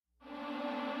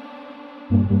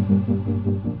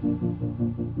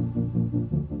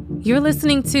You're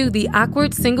listening to the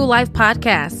Awkward Single Life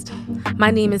podcast.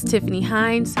 My name is Tiffany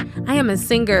Hines. I am a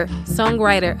singer,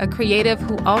 songwriter, a creative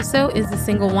who also is a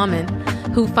single woman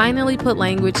who finally put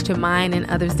language to mine and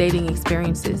others' dating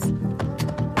experiences.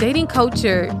 Dating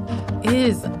culture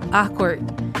is awkward.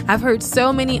 I've heard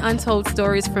so many untold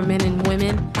stories from men and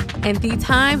women, and the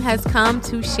time has come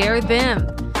to share them.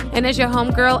 And as your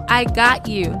homegirl, I got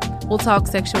you. We'll talk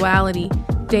sexuality,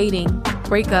 dating,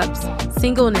 breakups,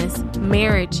 singleness,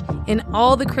 marriage, and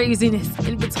all the craziness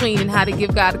in between and how to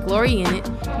give God glory in it.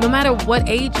 No matter what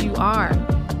age you are,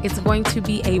 it's going to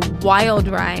be a wild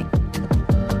ride.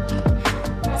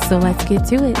 So let's get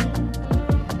to it.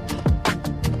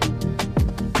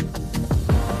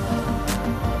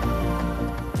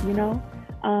 You know,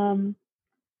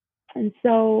 and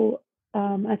so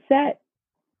I sat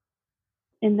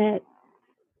in that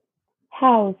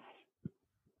house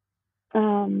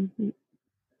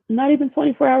not even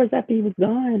 24 hours after he was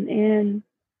gone and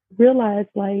realized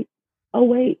like, oh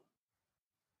wait,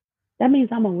 that means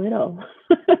I'm a widow.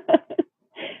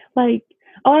 Like,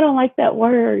 oh, I don't like that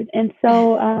word. And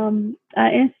so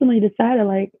I instantly decided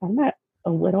like, I'm not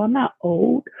a widow. I'm not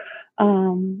old. I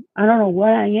don't know what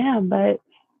I am, but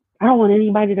I don't want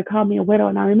anybody to call me a widow.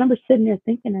 And I remember sitting there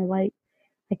thinking that like,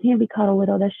 I can't be called a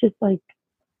widow. That's just like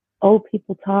old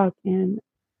people talk. And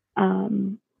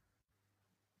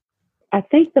I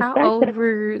think the How fact old that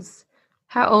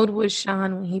was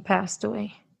Sean when he passed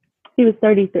away? he was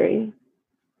 33.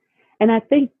 And I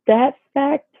think that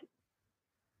fact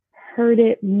hurt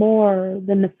it more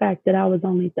than the fact that I was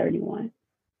only 31.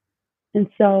 And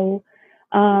so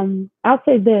I'll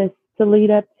say this to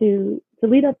lead up to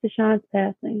Sean's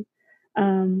passing.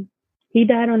 He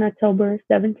died on October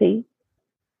 17th.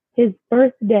 His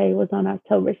birthday was on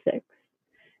October 6th.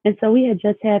 And so we had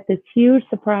just had this huge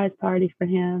surprise party for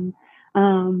him,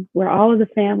 where all of the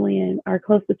family and our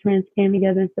closest friends came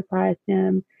together and surprised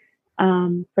him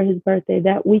for his birthday.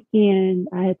 That weekend,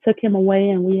 I had took him away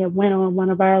and we had went on one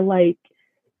of our like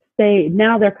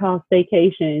now they're called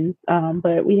staycations,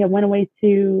 but we had went away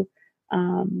to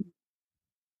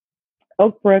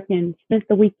Oak Brook and spent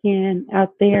the weekend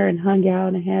out there and hung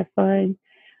out and had fun.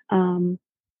 And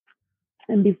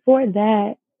before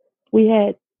that, we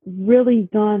had really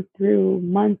gone through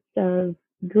months of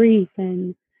grief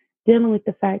and dealing with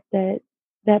the fact that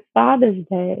Father's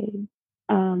Day,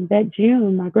 that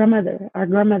June, our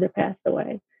grandmother passed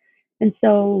away. And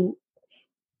so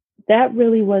that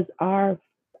really was our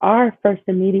first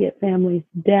immediate family's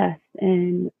death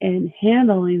and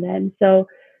handling that. And so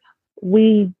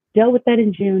we dealt with that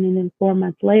in June, and then 4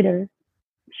 months later,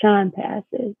 Sean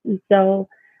passes. And so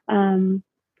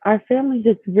our family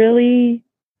just really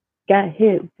got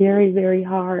hit very, very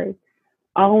hard,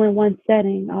 all in one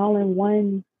setting, all in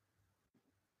one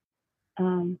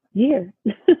year,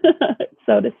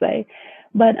 so to say.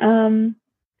 But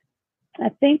I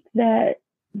think that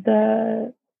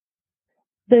the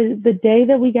day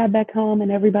that we got back home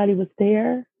and everybody was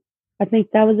there, I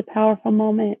think that was a powerful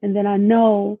moment. And then I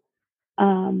know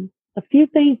a few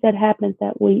things that happened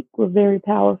that week were very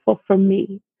powerful for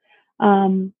me.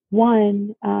 One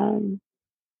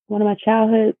of my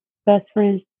childhood best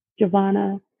friends,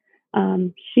 Giovanna,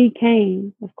 she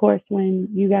came, of course, when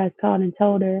you guys called and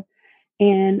told her.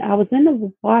 And I was in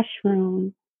the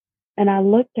washroom and I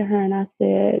looked at her and I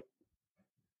said,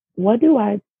 what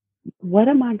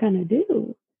am I going to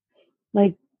do?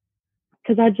 Like,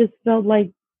 cause I just felt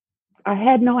like I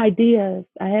had no ideas.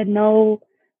 I had no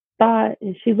thought.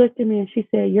 And she looked at me and she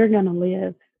said, you're going to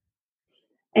live.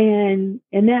 And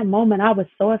in that moment, I was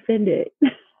so offended.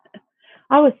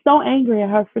 I was so angry at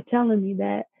her for telling me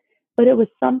that. But it was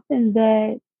something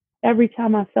that every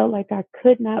time I felt like I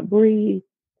could not breathe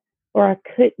or I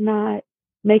could not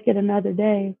make it another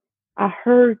day, I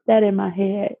heard that in my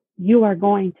head, you are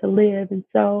going to live. And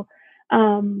so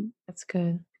That's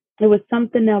good. it was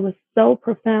something that was so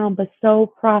profound, but so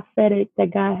prophetic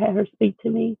that God had her speak to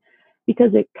me,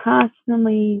 because it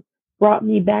constantly brought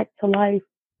me back to life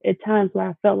at times where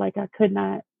I felt like I could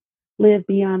not live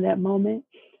beyond that moment.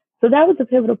 So that was a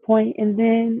pivotal point. And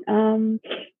then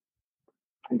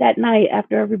that night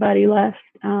after everybody left,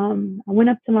 I went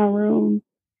up to my room,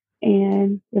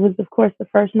 and it was, of course, the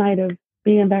first night of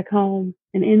being back home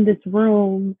and in this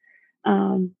room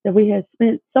that we had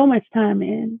spent so much time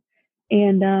in.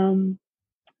 And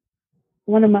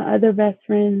one of my other best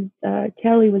friends,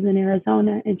 Kelly, was in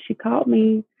Arizona, and she called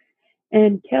me,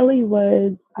 and Kelly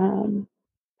was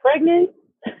pregnant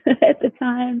at the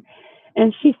time,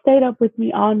 and she stayed up with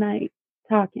me all night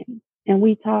talking. And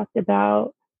we talked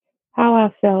about how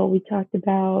I felt. We talked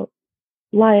about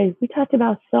Like, we talked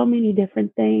about so many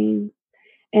different things.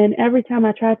 And every time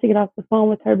I tried to get off the phone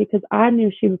with her because I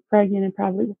knew she was pregnant and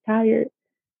probably was tired,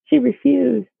 she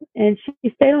refused. And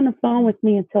she stayed on the phone with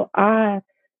me until I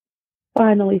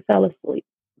finally fell asleep.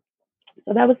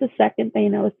 So that was the second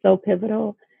thing that was so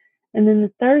pivotal. And then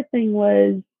the third thing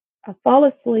was I fall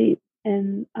asleep,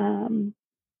 and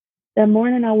that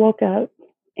morning I woke up,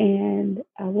 and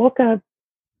I woke up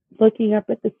looking up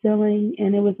at the ceiling,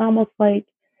 and it was almost like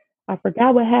I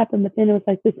forgot what happened, but then it was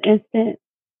like this instant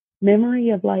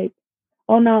memory of like,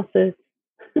 oh no, sis,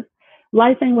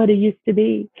 life ain't what it used to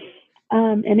be.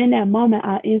 And in that moment,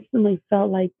 I instantly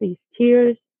felt like these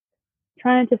tears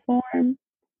trying to form,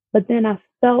 but then I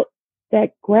felt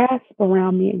that grasp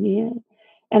around me again.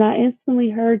 And I instantly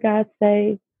heard God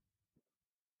say,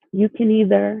 you can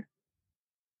either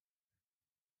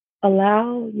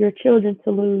allow your children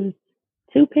to lose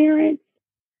two parents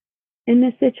in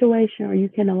this situation, or you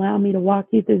can allow me to walk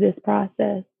you through this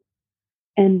process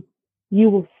and you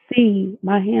will see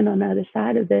my hand on the other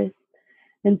side of this.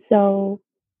 And so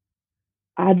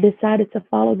I decided to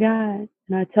follow God.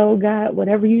 And I told God,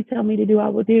 whatever you tell me to do, I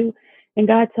will do. And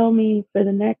God told me for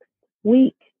the next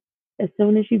week, as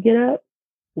soon as you get up,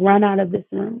 run out of this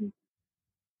room.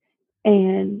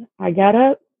 And I got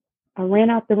up, I ran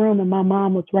out the room, and my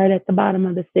mom was right at the bottom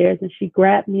of the stairs, and she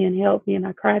grabbed me and held me, and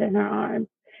I cried in her arms.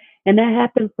 And that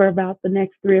happened for about the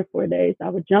next 3 or 4 days. I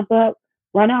would jump up,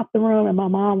 run out the room, and my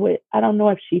mom would, I don't know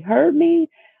if she heard me.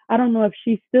 I don't know if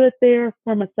she stood there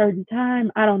from a certain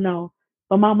time. I don't know.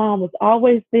 But my mom was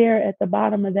always there at the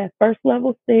bottom of that first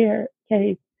level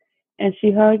staircase, and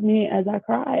she hugged me as I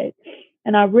cried.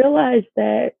 And I realized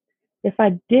that if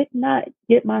I did not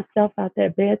get myself out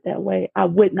that bed that way, I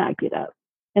would not get up.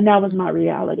 And that was my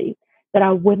reality, that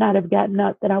I would not have gotten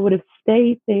up, that I would have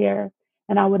stayed there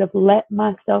and I would have let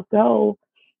myself go.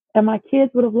 And my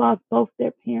kids would have lost both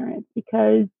their parents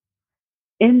because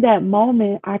in that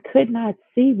moment, I could not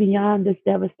see beyond this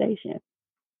devastation.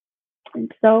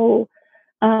 And so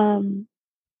um,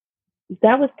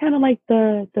 that was kind of like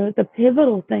the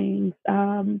pivotal things.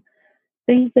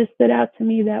 Things that stood out to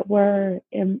me that were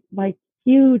like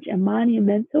huge and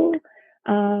monumental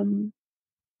um,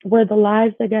 were the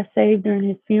lives that got saved during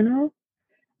his funeral.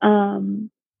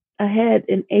 Um, I had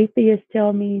an atheist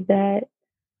tell me that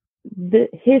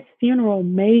his funeral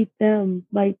made them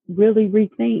like really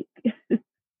rethink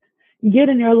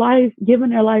giving their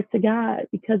life to God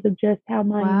because of just how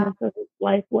Wow. monumental his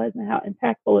life was and how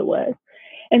impactful it was.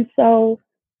 And so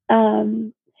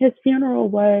his funeral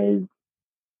was,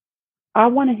 I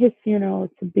wanted his funeral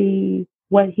to be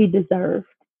what he deserved.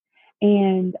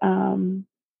 And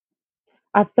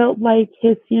I felt like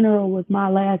his funeral was my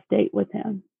last date with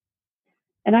him.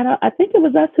 And I think it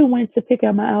was us who went to pick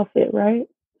out my outfit, right?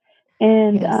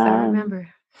 And Yes, I remember.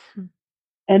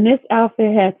 and this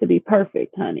outfit had to be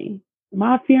perfect, honey.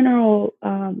 My funeral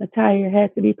attire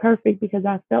had to be perfect because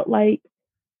I felt like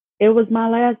it was my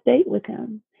last date with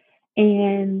him.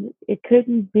 And it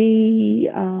couldn't be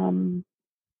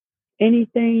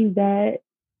anything that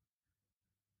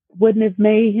wouldn't have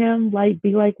made him like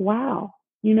be like, wow,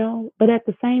 you know. But at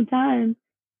the same time,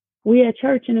 we had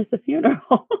church and it's a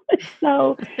funeral.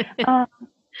 So um,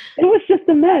 it was just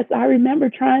a mess. I remember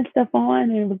trying stuff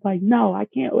on and it was like, no, I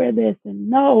can't wear this. And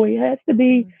no, it has to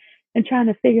be, and trying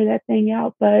to figure that thing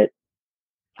out. But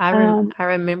um, I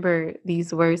remember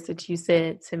these words that you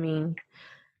said to me,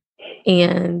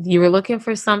 and you were looking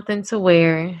for something to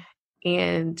wear,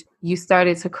 and you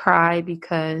started to cry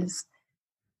because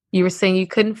you were saying you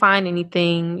couldn't find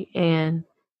anything, and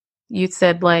you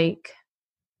said like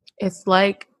it's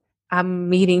like I'm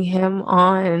meeting him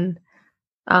on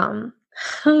um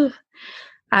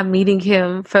I'm meeting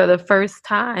him for the first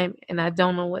time and I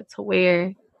don't know what to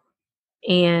wear,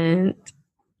 and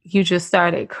you just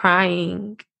started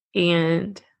crying,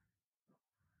 and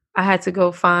I had to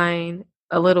go find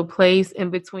a little place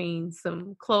in between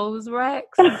some clothes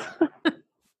racks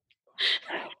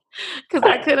because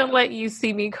I couldn't let you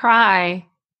see me cry.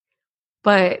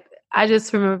 But I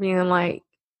just remember being like,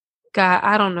 God,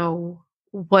 I don't know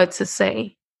what to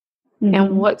say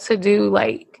and mhm. what to do.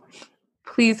 Like,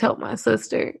 please help my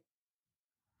sister.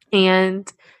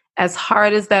 And as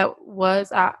hard as that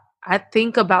was, I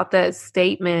think about that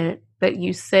statement that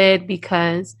you said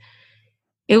because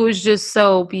it was just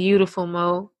so beautiful,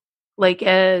 Mo. Like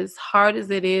as hard as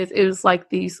it was like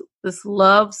this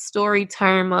love story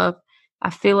term of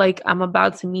I feel like I'm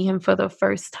about to meet him for the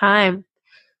first time,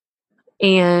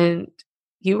 and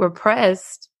you were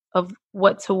pressed of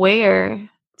what to wear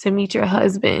to meet your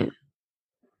husband.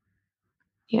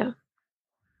 Yeah.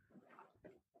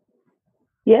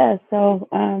 Yeah. So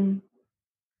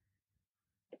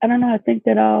I don't know. I think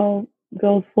that all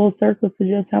goes full circle to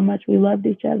just how much we loved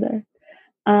each other.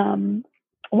 Um,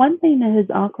 One thing that his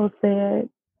uncle said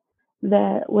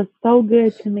that was so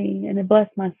good to me, and it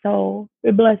blessed my soul.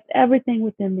 It blessed everything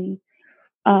within me.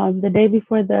 The day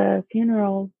before the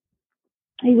funeral,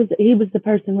 he was the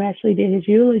person who actually did his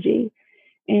eulogy,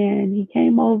 and he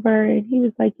came over and he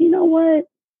was like, you know what?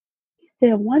 He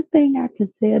said, one thing I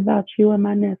can say about you and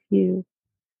my nephew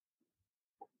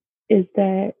is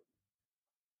that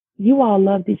you all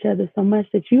loved each other so much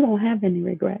that you don't have any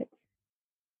regrets.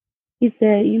 He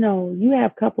said, you know, you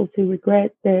have couples who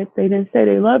regret that they didn't say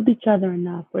they loved each other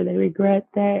enough, or they regret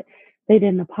that they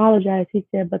didn't apologize. He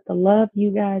said, but the love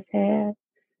you guys had,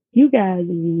 you guys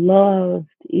loved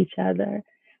each other.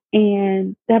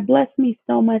 And that blessed me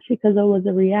so much because it was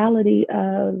a reality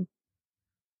of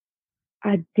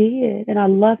I did, and I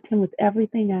loved him with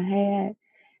everything I had.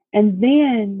 And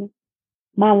then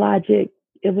my logic,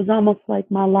 it was almost like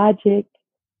my logic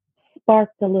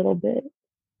sparked a little bit.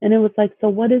 And it was like, so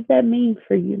what does that mean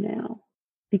for you now?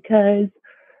 Because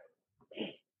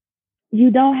you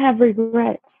don't have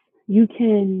regrets. You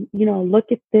can,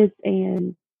 look at this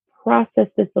and process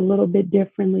this a little bit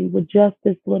differently with just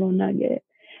this little nugget.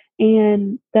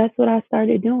 And that's what I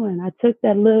started doing. I took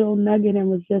that little nugget and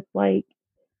was just like,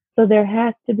 so there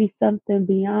has to be something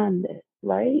beyond this,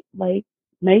 right? Like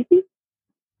maybe,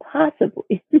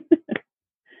 possibly.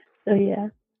 So yeah.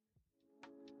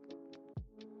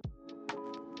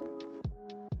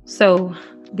 So,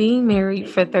 being married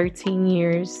for 13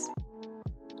 years,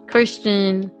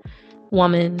 Christian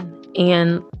woman,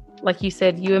 and like you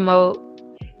said, you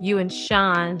and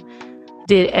Sean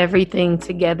did everything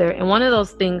together. And one of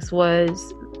those things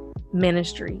was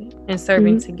ministry and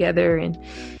serving together. And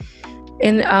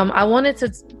I wanted to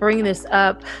bring this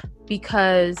up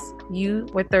because you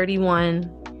were 31,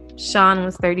 Sean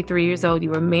was 33 years old.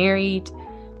 You were married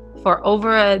for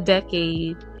over a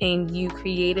decade, and you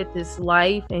created this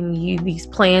life and these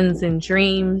plans and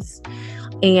dreams.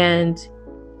 And,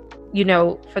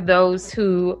 for those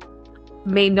who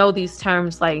may know these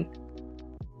terms, like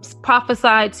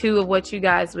prophesied to of what you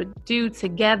guys would do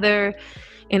together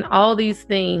and all these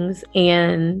things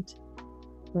and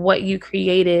what you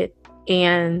created.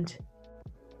 And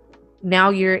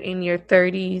now you're in your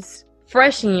 30s,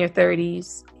 fresh in your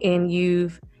 30s, and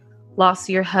you've lost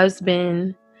your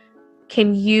husband.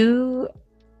 Can you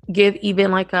give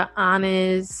even like a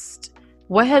honest,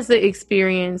 what has the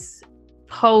experience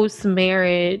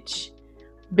post-marriage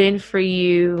been for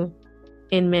you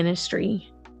in ministry?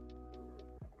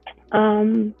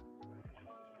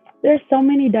 There's so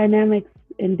many dynamics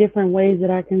in different ways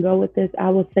that I can go with this. I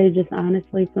will say just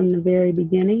honestly from the very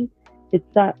beginning, it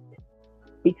sucked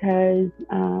because,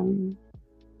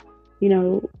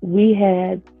 we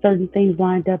had certain things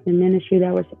lined up in ministry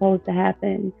that were supposed to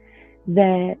happen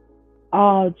that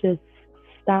all just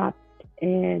stopped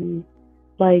and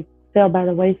like fell by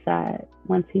the wayside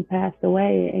once he passed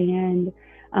away. And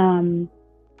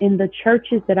in the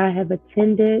churches that I have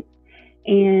attended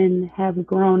and have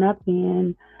grown up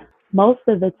in, most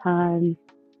of the time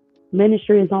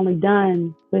ministry is only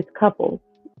done with couples.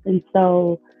 And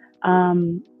so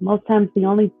most times the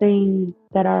only things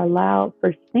that are allowed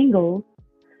for singles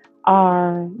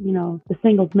are, the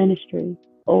singles ministry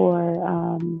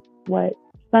or what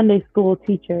Sunday school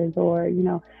teachers or,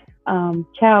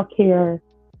 child care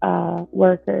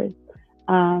workers.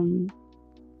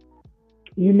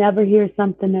 You never hear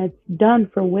something that's done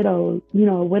for widows,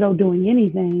 a widow doing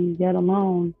anything, let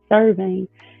alone serving.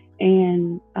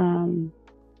 And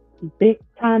big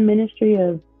time ministry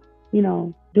of,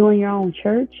 doing your own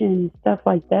church and stuff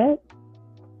like that.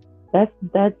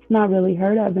 That's not really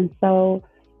heard of. And so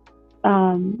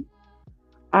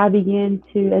I began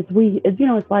to, as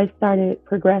life started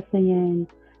progressing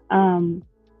and,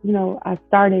 I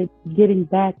started getting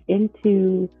back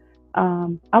into,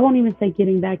 I won't even say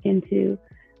getting back into,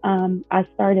 I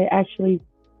started actually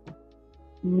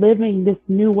living this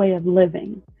new way of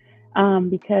living,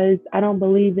 because I don't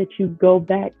believe that you go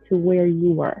back to where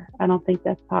you were. I don't think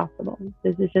that's possible.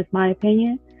 This is just my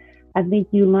opinion. I think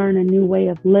you learn a new way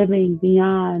of living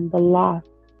beyond the loss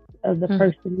of the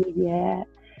person who you had.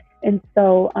 And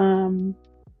so,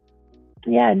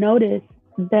 I noticed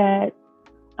that,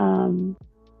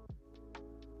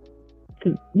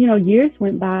 years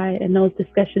went by and those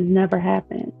discussions never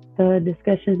happened. The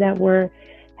discussions that were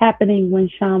happening when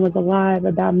Sean was alive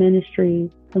about ministry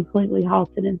completely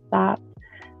halted and stopped.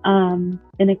 And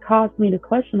it caused me to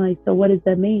question, like, so what does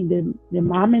that mean? Did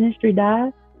my ministry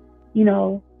die,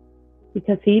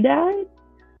 because he died?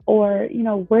 Or,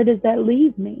 where does that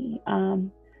leave me?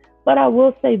 But I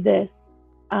will say this,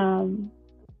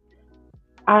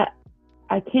 I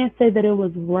I can't say that it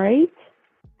was right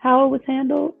how it was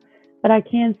handled, but I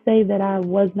can say that I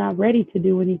was not ready to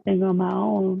do anything on my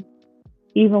own,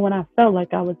 even when I felt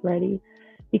like I was ready,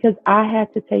 because I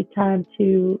had to take time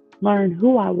to learn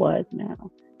who I was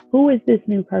now. Who is this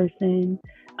new person?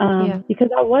 Yeah. Because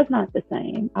I was not the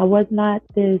same. I was not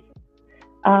this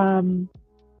um,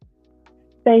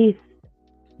 faith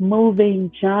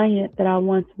moving giant that I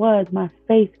once was. My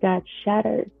faith got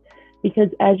shattered because,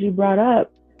 as you brought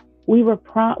up, we were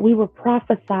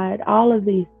prophesied all of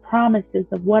these promises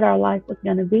of what our life was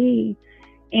going to be,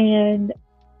 and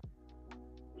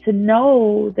to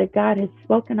know that God has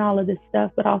spoken all of this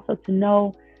stuff, but also to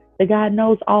know that God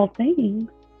knows all things.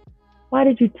 Why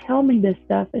did you tell me this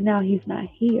stuff and now he's not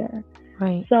here?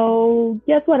 Right. So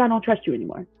guess what? I don't trust you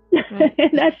anymore. Right.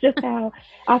 And that's just how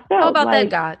I How felt. about that, Like,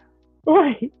 God?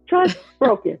 right, trust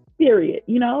broken, period,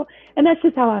 you know? And that's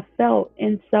just how I felt.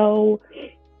 And so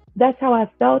that's how I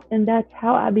felt, and that's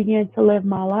how I began to live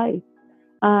my life.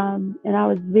 And I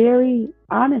was very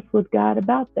honest with God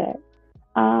about that.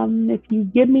 If you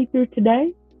get me through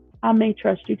today, I may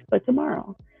trust you for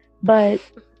tomorrow. But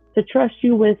to trust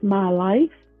you with my life,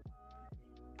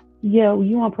 yeah,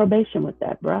 you on probation with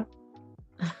that, bruh.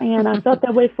 And I felt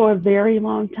that way for a very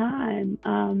long time.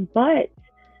 But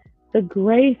the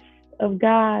grace of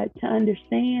God to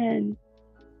understand,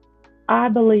 I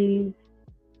believe,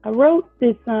 I wrote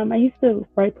this. I used to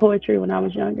write poetry when I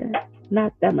was younger.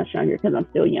 Not that much younger because I'm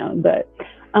still young, but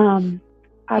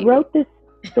I wrote this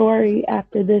story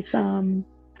after this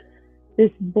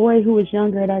boy who was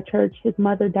younger at our church. His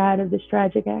mother died of this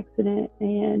tragic accident,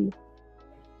 and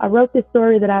I wrote this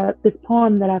poem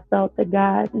that I felt that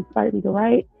God inspired me to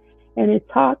write, and it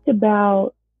talked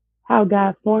about how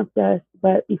God formed us,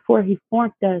 but before He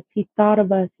formed us, He thought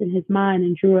of us in His mind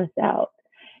and drew us out.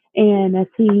 And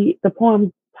the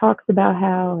poem talks about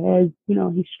how, as you know,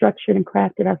 he structured and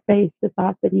crafted our faith, the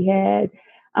thoughts that he had.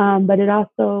 But it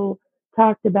also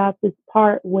talked about this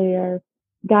part where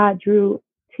God drew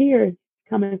tears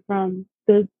coming from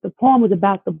the poem was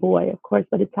about the boy, of course,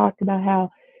 but it talked about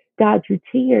how God drew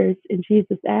tears, and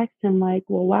Jesus asked him, like,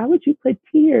 well, why would you put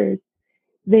tears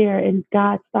there? And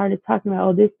God started talking about,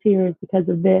 oh, this tear is because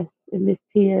of this, and this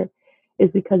tear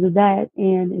is because of that.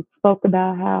 And it spoke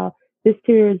about how this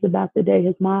tear is about the day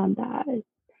his mom died.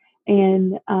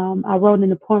 And I wrote in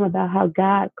the poem about how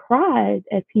God cried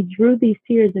as he drew these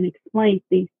tears and explained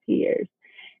these tears.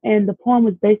 And the poem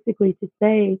was basically to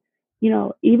say, you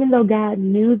know, even though God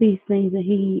knew these things and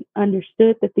he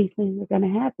understood that these things were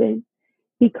going to happen,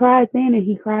 he cried then and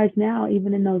he cries now,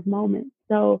 even in those moments.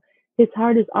 So his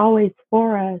heart is always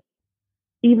for us,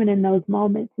 even in those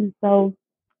moments. And so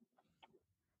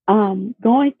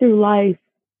going through life,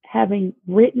 having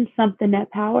written something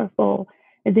that powerful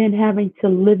and then having to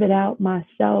live it out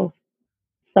myself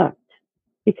sucked,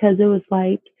 because it was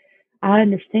like, I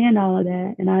understand all of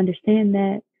that. And I understand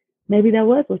that maybe that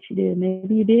was what you did.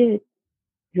 Maybe you did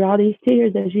draw these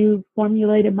tears as you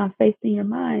formulated my face in your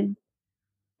mind.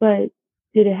 But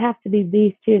did it have to be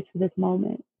these tears for this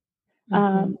moment?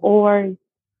 Or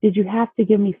did you have to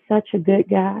give me such a good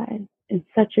guy and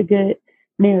such a good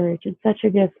marriage and such a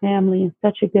good family and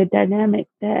such a good dynamic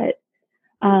that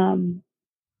um,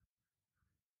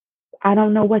 I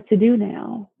don't know what to do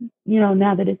now, you know,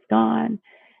 now that it's gone.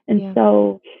 And Yeah.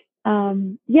 so,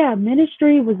 yeah,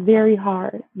 ministry was very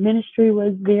hard. Ministry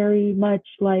was very much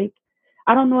like,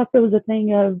 I don't know if it was a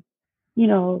thing of, you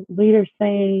know, leaders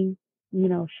saying, you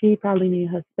know, she probably needed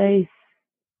her space,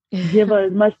 give her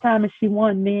as much time as she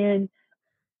wants, then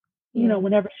you know, Yeah.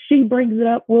 whenever she brings it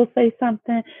up, we'll say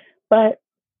something. But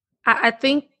I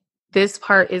think this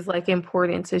part is like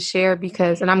important to share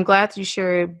because, and I'm glad you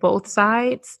shared both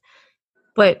sides,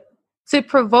 but to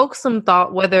provoke some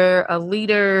thought, whether a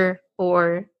leader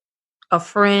or a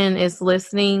friend is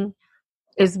listening,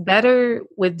 it's better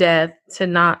with death to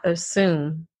not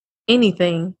assume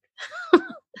anything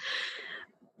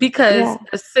because yeah,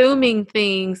 assuming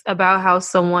things about how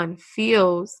someone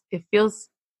feels, it feels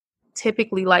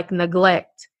typically like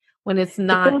neglect when it's it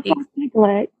not. feels like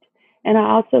neglect. And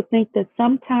I also think that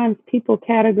sometimes people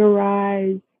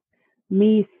categorize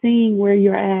me seeing where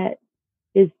you're at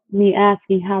is me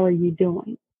asking, how are you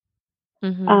doing?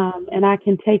 Mhm. And I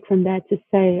can take from that to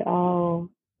say, oh,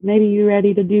 maybe you're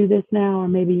ready to do this now, or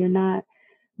maybe you're not.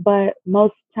 But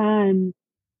most times,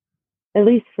 at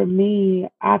least for me,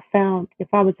 I found if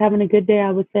I was having a good day,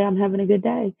 I would say I'm having a good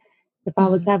day. If I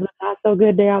was Mhm. having a not so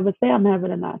good day, I would say I'm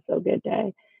having a not so good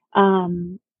day.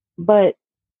 But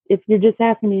if you're just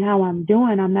asking me how I'm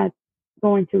doing, I'm not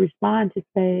going to respond to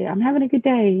say I'm having a good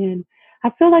day and I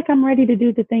feel like I'm ready to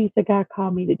do the things that God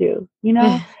called me to do, you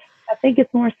know? I think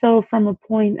it's more so from a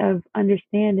point of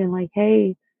understanding, like,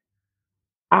 hey,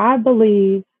 I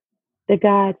believe that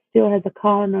God still has a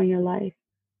calling on your life.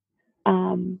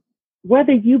 Um,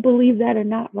 Whether you believe that or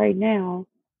not right now,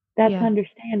 that's Yeah.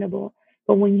 understandable.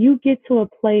 But when you get to a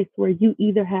place where you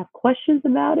either have questions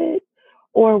about it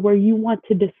or where you want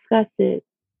to discuss it,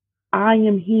 I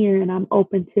am here and I'm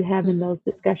open to having Mhm. those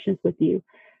discussions with you.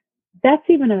 That's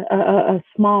even a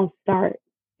small start.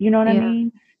 You know what I Yeah.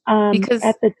 mean? Because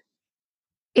At the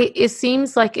it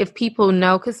seems like if people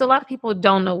know, because a lot of people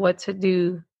don't know what to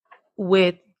do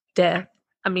with death.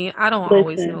 I mean, I don't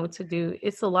always know Listen, what to do.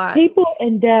 It's a lot. people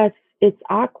in death, it's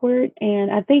awkward.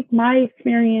 And I think my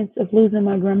experience of losing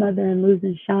my grandmother and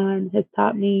losing Sean has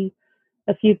taught me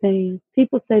a few things.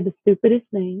 People say the stupidest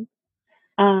things.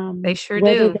 They sure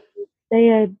Whether do. they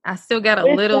say it I still got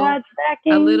with God's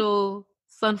a backing. little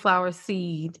sunflower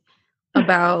seed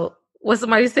about what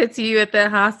somebody said to you at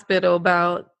that hospital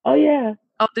about, Oh yeah,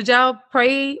 oh, did y'all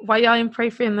pray? Why y'all didn't pray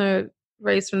for him to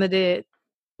raise from the dead?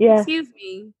 yeah, Excuse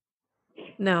me.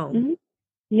 No. hmm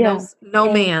No, yeah, no,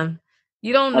 and ma'am.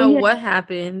 You don't oh know yeah, what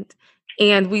happened.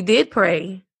 And we did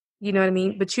pray, you know what I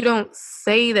mean? But you don't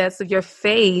say that. So your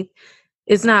faith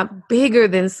is not bigger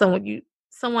than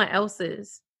someone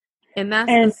else's. And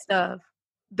that's the and stuff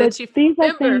but that you these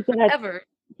are remember things that forever.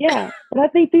 yeah, but I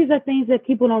think these are things that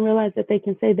people don't realize that they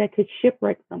can say that could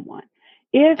shipwreck someone.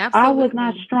 If I was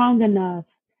not Absolutely. strong enough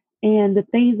and the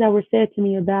things that were said to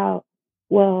me about,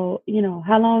 well,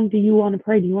 how long do you want to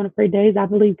pray? Do you want to pray days? I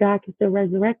believe God can still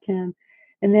resurrect him.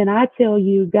 And then I tell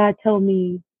you, God told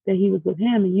me that he was with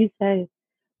him, and you say,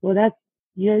 well, that's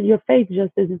your faith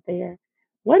just isn't there.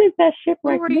 What if that Who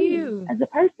shipwrecked are me you? as a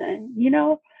person?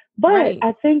 But Right.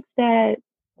 I think that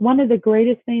one of the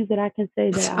greatest things that I can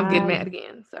say that I'm getting I mad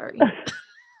again. Sorry.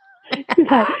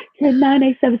 like you're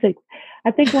 9876.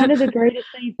 I think one of the greatest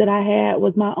things that I had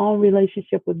was my own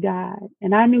relationship with God.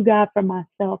 And I knew God for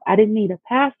myself. I didn't need a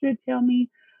pastor to tell me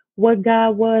what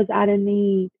God was.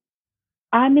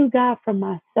 I knew God for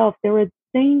myself. There were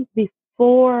things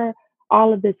before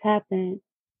all of this happened,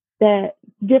 that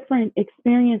different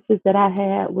experiences that I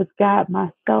had with God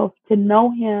myself, to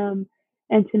know him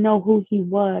and to know who he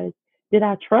was. Did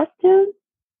I trust him?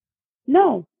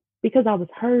 No, because I was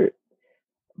hurt,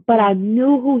 but Yeah. I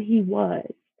knew who he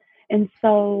was. And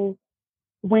so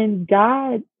when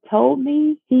God told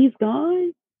me he's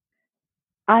gone,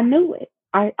 I knew it.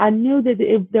 I knew that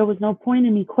if there was no point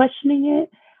in me questioning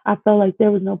it, I felt like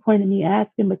there was no point in me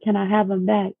asking, but can I have him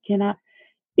back? Can I?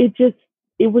 It just,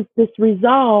 it was this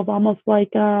resolve, almost like,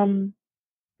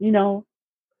 you know,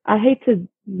 I hate to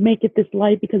make it this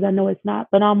light because I know it's not,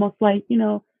 but almost like,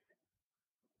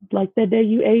 like that day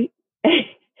you ate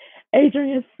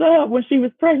Adrian's sub when she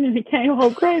was pregnant and came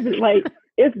home crazy. Like,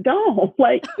 it's gone.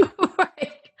 Like,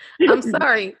 Right. I'm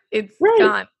sorry. It's right.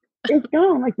 gone. It's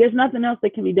gone. Like, there's nothing else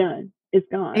that can be done. It's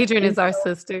gone. Adrian And is our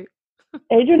sister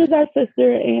Adrian is our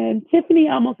sister, and Tiffany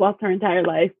almost lost her entire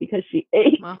life because she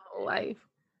ate. my whole life.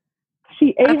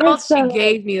 She I ate her thought she sub.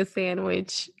 gave me a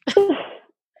sandwich.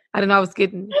 I didn't know I was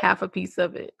getting half a piece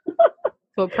of it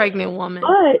to a pregnant woman.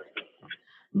 but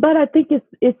but I think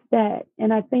it's that,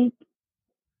 and I think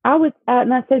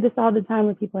and I say this all the time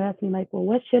when people ask me, like, well,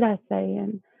 what should I say?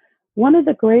 And one of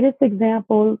the greatest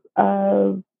examples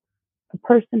of a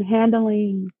person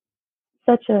handling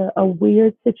such a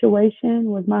weird situation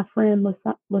was my friend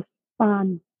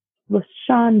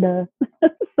LaShonda.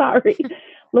 Sorry,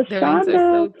 Their names are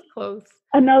LaShonda. so close.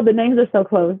 I know the names are so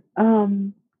close.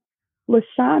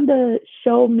 LaShonda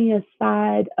showed me a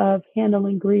side of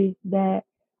handling grief that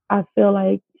I feel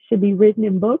like should be written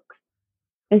in books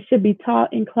and should be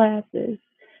taught in classes,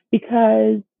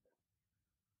 because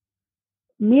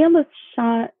me and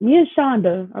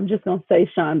Shonda, I'm just gonna say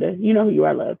Shonda, you know who you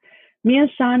are, love. Me and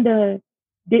Shonda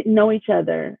didn't know each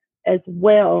other as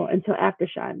well until after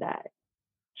Sean died.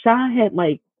 Sean had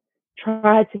like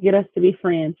tried to get us to be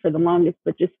friends for the longest,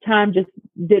 but just time just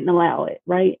didn't allow it,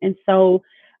 right? And so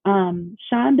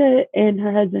Shonda and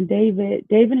her husband David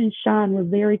and Sean were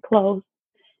very close,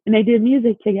 and they did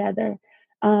music together.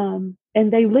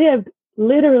 And they lived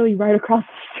literally right across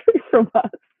the street from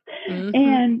us. Hmm.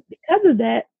 And because of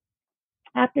that,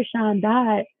 after Sean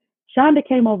died, Shonda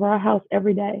came over our house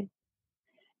every day.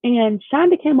 And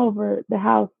Shonda came over the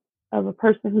house of a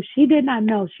person who she did not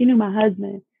know. She knew my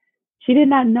husband. She did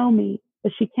not know me,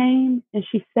 but she came and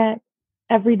she sat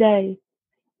every day.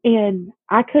 And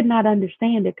I could not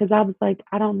understand it because I was like,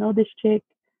 I don't know this chick.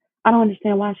 I don't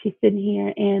understand why she's sitting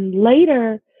here. And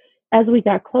later, as we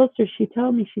got closer, she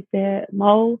told me, she said,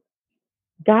 Mo,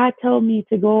 God told me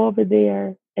to go over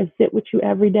there and sit with you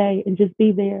every day and just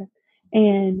be there.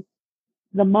 And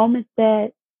the moment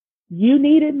that you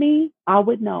needed me, I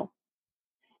would know.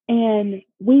 And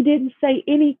we didn't say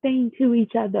anything to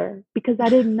each other because I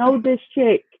didn't know this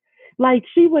chick. Like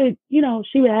she would,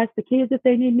 she would ask the kids if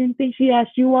they needed anything. She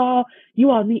asked you all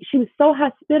need, she was so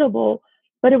hospitable,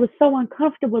 but it was so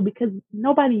uncomfortable because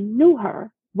nobody knew her,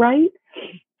 right?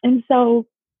 And so,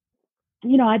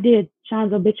 I did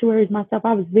Sean's obituaries myself.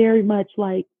 I was very much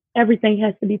like, everything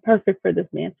has to be perfect for this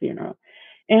man's funeral.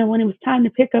 And when it was time to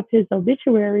pick up his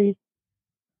obituaries,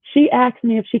 she asked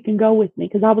me if she can go with me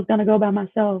because I was going to go by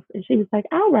myself. And she was like,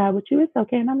 I'll ride with you. It's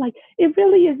okay. And I'm like, it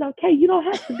really is okay. You don't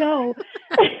have to go.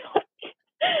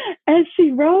 And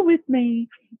she rode with me.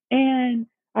 And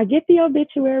I get the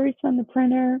obituaries from the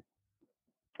printer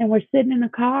and we're sitting in the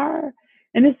car.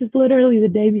 And this is literally the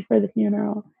day before the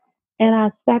funeral. And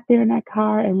I sat there in that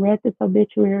car and read this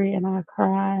obituary and I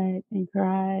cried and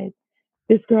cried.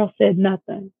 This girl said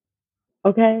nothing.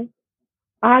 Okay.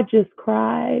 I just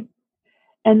cried.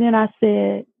 And then I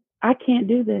said, I can't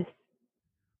do this.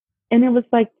 And it was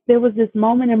like, there was this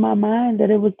moment in my mind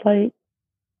that it was like,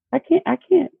 I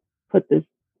can't put this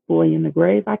boy in the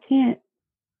grave. I can't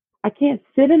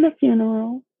sit in the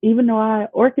funeral, even though I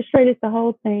orchestrated the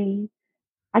whole thing.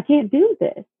 I can't do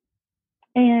this.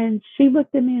 And she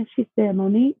looked at me and she said,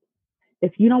 Monique,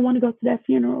 if you don't want to go to that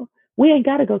funeral, we ain't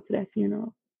got to go to that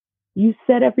funeral. You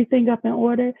set everything up in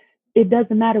order. It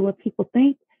doesn't matter what people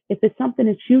think. If it's something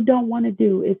that you don't want to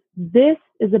do, this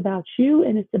is about you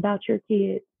and it's about your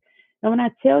kids. And when I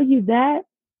tell you that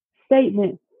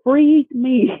statement freed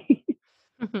me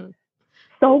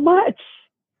so much,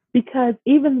 because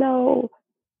even though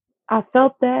I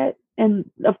felt that,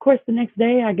 and of course the next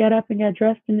day I got up and got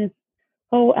dressed in this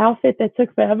whole outfit that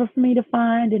took forever for me to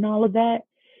find and all of that,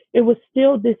 it was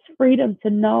still this freedom to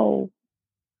know,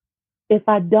 if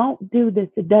I don't do this,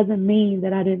 it doesn't mean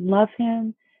that I didn't love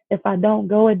him. If I don't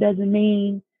go, it doesn't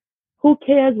mean, who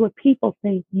cares what people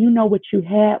think? You know what you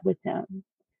had with him.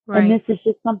 And this Right. is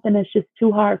just something that's just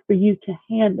too hard for you to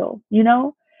handle?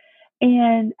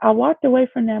 And I walked away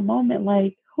from that moment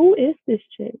like, who is this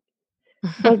chick?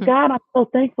 But God, I'm so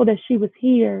thankful that she was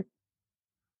here,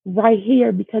 right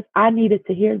here, because I needed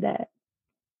to hear that.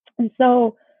 And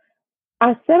so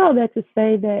I said all that to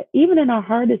say that even in our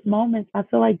hardest moments, I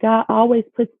feel like God always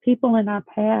puts people in our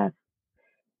path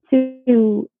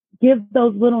to give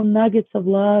those little nuggets of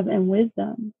love and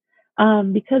wisdom,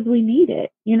 because we need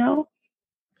it.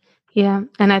 Yeah.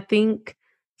 And I think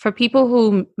for people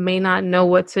who may not know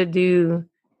what to do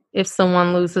if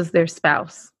someone loses their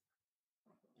spouse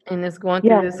and is going through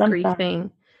Yes, this I'm grief sorry.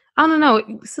 thing, I don't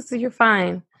know, sister, you're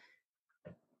fine.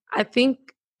 I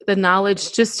think the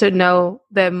knowledge just to know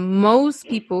that most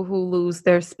people who lose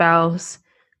their spouse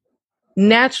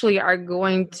naturally are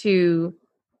going to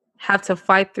have to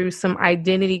fight through some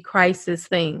identity crisis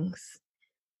things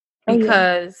Oh, yeah.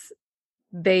 because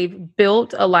they've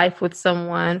built a life with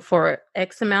someone for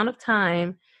X amount of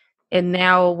time, and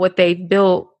now what they've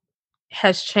built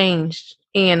has changed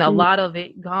and a Mm, lot of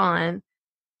it gone.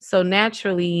 So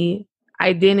naturally,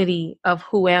 identity of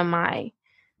who am I?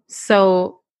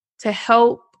 So to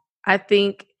help, I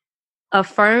think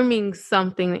affirming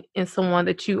something in someone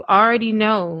that you already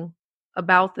know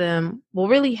about them will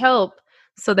really help,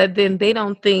 so that then they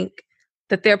don't think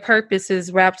that their purpose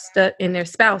is wrapped up in their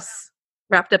spouse.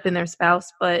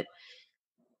 But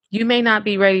you may not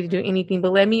be ready to do anything,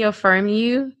 but let me affirm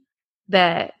you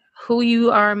that who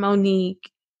you are,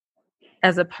 Monique,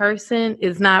 as a person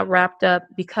is not wrapped up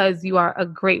because you are a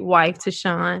great wife to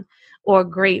Sean or a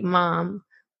great mom.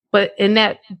 But in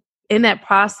that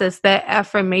process, that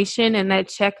affirmation and that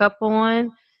checkup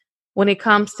on when it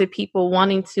comes to people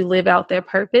wanting to live out their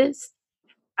purpose,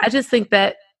 I just think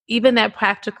that even that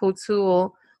practical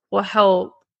tool will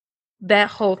help that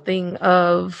whole thing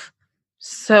of,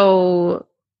 so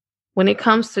when it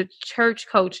comes to church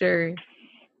culture,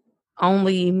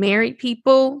 only married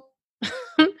people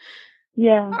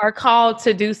yeah. are called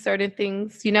to do certain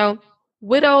things,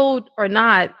 widowed or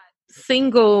not,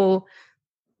 single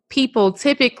people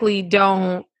typically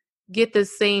don't get the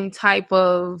same type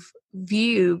of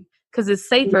view because it's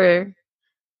safer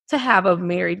to have a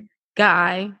married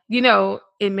guy, in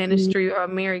Mm. ministry, or a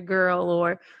married girl,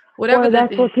 or whatever Or the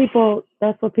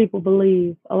that's what people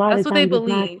believe. A lot that's of what they times it's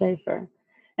not believe. safer.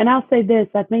 And I'll say this,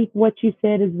 I think what you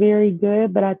said is very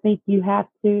good, but I think you have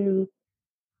to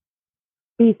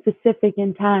be specific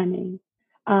in timing.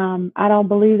 I don't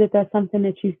believe that that's something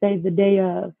that you say the day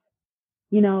of,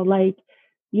 like,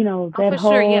 Oh, that for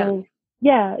sure, yeah. whole,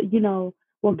 yeah,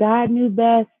 well, God knew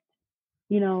best,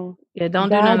 you know, Yeah, don't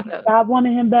do none God, of those. God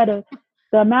wanted him better.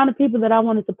 The amount of people that I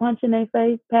wanted to punch in their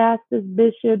face, pastors,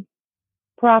 bishops,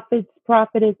 prophets,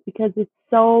 prophetess, because it's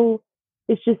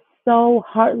just so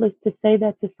heartless to say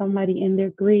that to somebody in their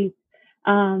grief.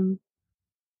 Um,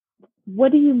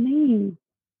 what do you mean?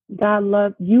 God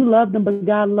loved you, loved them, but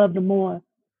God loved them more.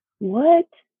 What?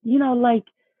 Like,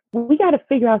 we got to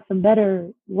figure out some better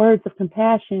words of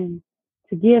compassion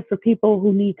to give for people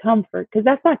who need comfort, because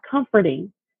that's not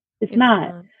comforting. It's It's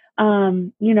not. not.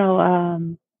 Um, you know,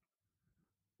 um,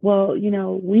 well,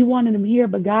 we wanted them here,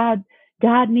 but God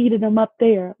needed them up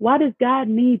there. Why does God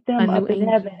need A them new up in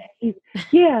heaven? angel.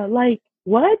 Yeah, like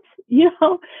what?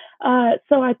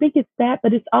 So I think it's that,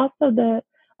 but it's also the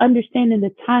understanding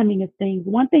the timing of things.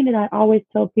 One thing that I always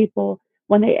tell people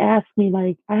when they ask me,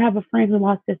 like, I have a friend who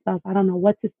lost their spouse, I don't know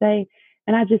what to say.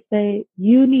 And I just say,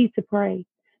 you need to pray.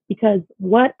 Because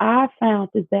what I found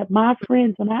is that my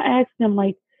friends, when I asked them,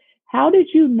 like, how did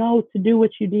you know to do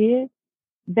what you did?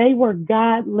 They were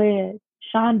God led.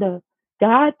 Shonda,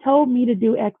 God told me to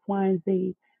do X, Y, and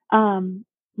Z.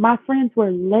 My friends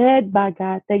were led by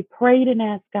God. They prayed and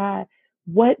asked God,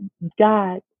 what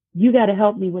God, you got to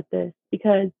help me with this,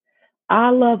 because I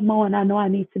love Mo and I know I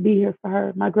need to be here for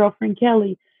her. My girlfriend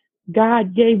Kelly,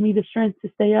 God gave me the strength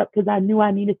to stay up because I knew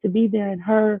I needed to be there. And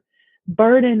her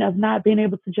burden of not being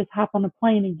able to just hop on a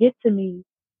plane and get to me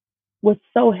was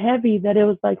so heavy that it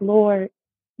was like, Lord,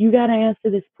 you got to answer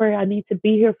this prayer. I need to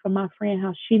be here for my friend,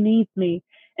 how she needs me.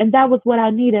 And that was what I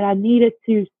needed. I needed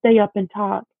to stay up and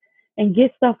talk and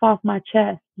get stuff off my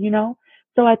chest.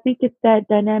 So I think it's that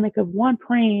dynamic of one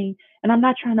praying, and I'm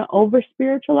not trying to over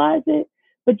spiritualize it,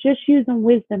 but just using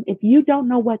wisdom. If you don't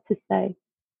know what to say,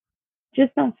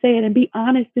 just don't say it, and be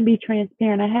honest and be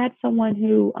transparent. I had someone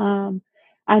who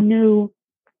I knew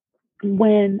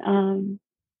when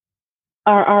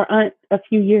our aunt, a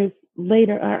few years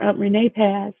later, our aunt Renee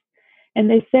passed, and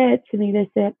they said to me, they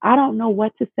said, I don't know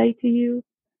what to say to you,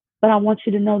 but I want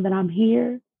you to know that I'm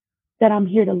here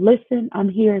to listen. I'm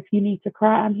here if you need to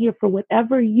cry. I'm here for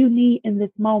whatever you need in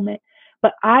this moment.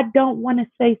 But I don't want to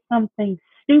say something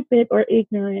stupid or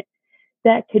ignorant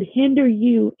that could hinder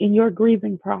you in your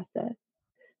grieving process.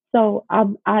 So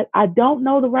I don't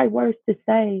know the right words to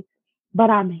say,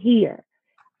 but I'm here.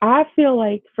 I feel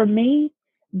like for me,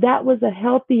 that was a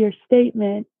healthier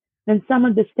statement than some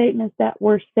of the statements that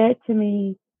were said to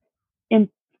me in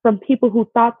from people who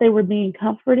thought they were being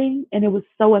comforting, and it was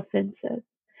so offensive.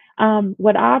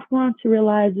 What I've grown to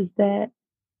realize is that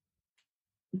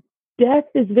death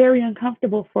is very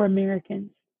uncomfortable for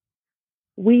Americans.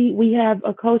 We have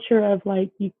a culture of,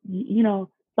 like,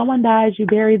 someone dies, you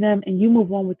bury them, and you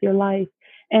move on with your life,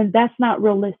 and that's not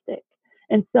realistic.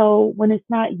 And so when it's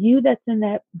not you that's in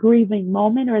that grieving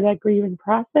moment or that grieving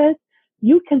process,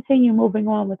 you continue moving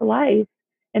on with life,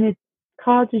 and it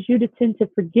causes you to tend to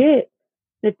forget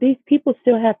that these people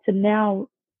still have to now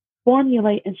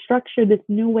formulate and structure this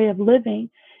new way of living.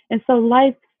 And so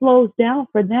life slows down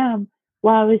for them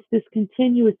while it's this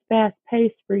continuous fast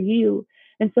pace for you.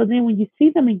 And so then when you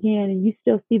see them again and you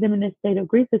still see them in this state of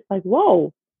grief, it's like,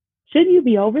 whoa, shouldn't you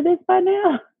be over this by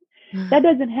now? That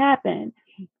doesn't happen.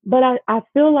 But I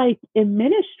feel like in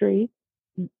ministry,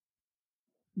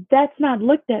 that's not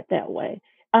looked at that way.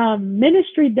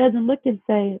 Ministry doesn't look and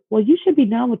say, well, you should be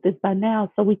done with this by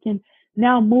now so we can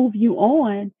now move you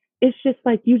on. It's just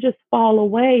like you just fall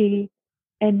away,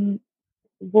 and,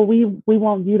 well, we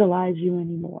won't utilize you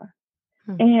anymore.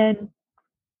 And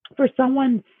for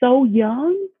someone so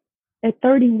young at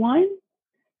 31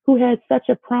 who had such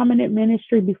a prominent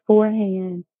ministry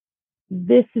beforehand,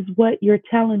 this is what you're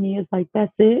telling me is like,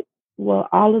 that's it. Well,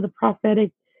 all of the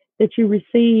prophetic that you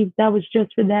received, that was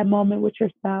just for that moment with your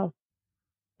spouse.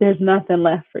 There's nothing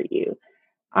left for you.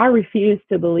 I refuse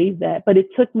to believe that, but it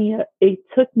took me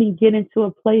getting to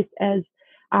a place as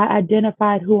I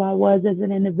identified who I was as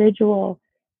an individual,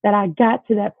 that I got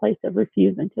to that place of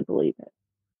refusing to believe it.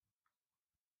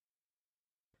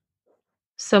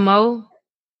 So, Mo,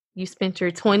 you spent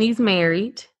your 20s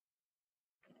married,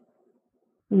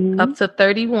 Mm-hmm. up to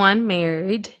 31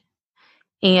 married,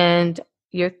 and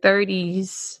your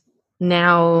 30s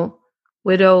now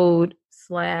widowed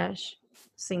slash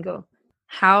single.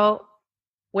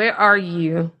 Where are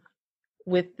you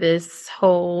with this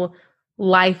whole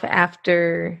life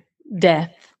after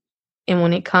death, and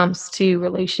when it comes to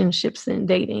relationships and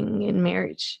dating and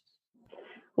marriage?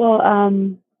 Well,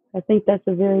 I think that's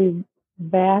a very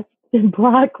vast and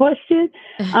broad question.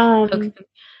 Okay.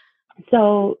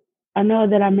 So I know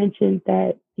that I mentioned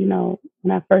that, when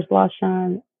I first lost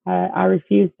Sean, I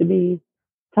refused to be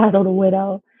titled a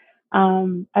widow.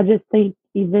 I just think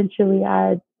eventually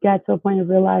I got to a point of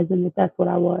realizing that that's what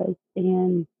I was.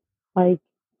 And, like,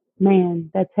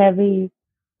 man, that's heavy.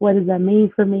 What does that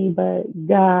mean for me? But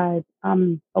God,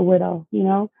 I'm a widow.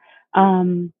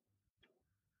 Um,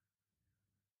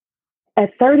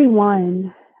 At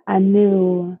 31, I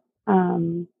knew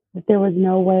that there was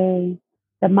no way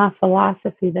that my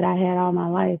philosophy that I had all my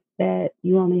life, that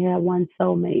you only had one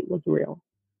soulmate, was real.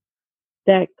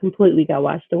 That completely got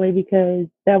washed away, because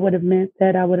that would have meant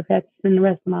that I would have had to spend the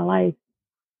rest of my life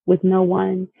with no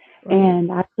one. Right.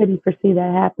 And I couldn't foresee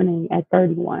that happening at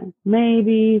 31,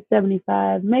 maybe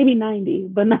 75, maybe 90,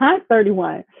 but not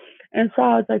 31. And so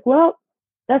I was like, well,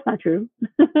 that's not true.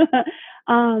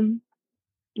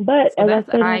 But So as I that's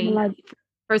stated in my,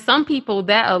 for some people,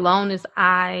 that alone is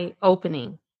eye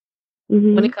opening.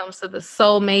 When mhm. it comes to the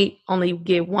soulmate, only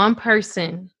get one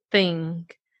person thing.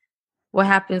 What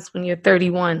happens when you're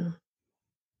 31?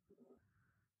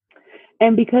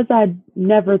 And because I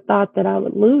never thought that I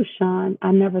would lose Sean,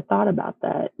 I never thought about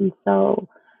that. And so,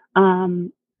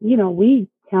 um, we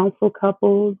counsel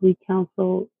couples, we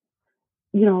counsel,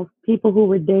 people who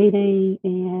were dating.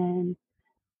 And,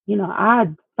 I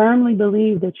firmly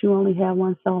believe that you only have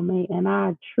one soulmate. And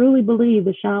I truly believe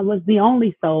that Sean was the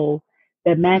only soul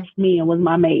that matched me and was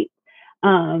my mate.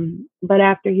 But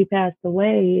after he passed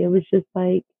away, it was just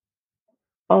like,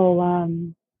 oh,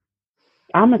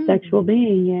 I'm a sexual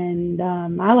being, and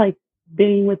I like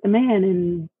being with the man,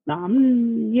 and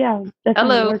yeah, that's not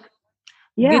gonna Hello. work. Good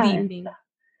Yeah, and evening.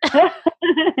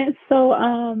 and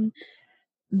so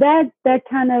that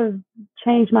kind of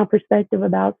changed my perspective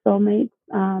about soulmates.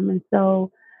 And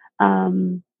so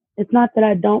it's not that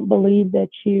I don't believe that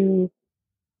you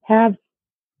have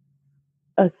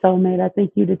a soulmate. I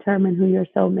think you determine who your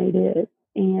soulmate is,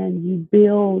 and you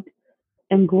build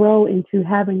and grow into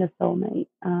having a soulmate.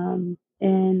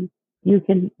 And you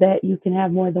can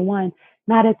have more than one,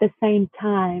 not at the same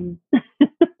time,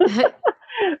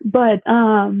 but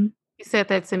You said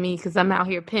that to me because I'm out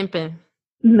here pimping.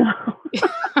 no, tip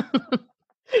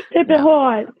it No.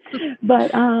 hard.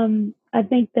 But I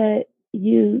think that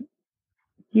you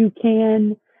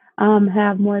can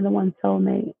have more than one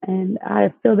soulmate, and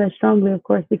I feel that strongly, of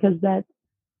course, because that's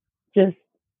just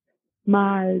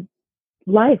my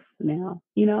life now,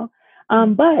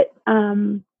 but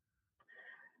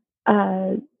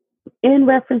uh, in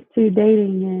reference to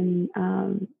dating,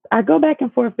 and I go back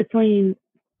and forth between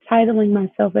titling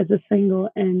myself as a single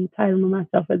and titling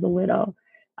myself as a widow.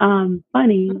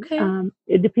 Funny, Okay.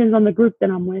 it depends on the group that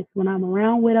I'm with. When I'm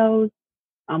around widows,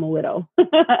 I'm a widow.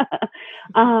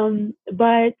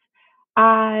 But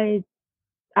I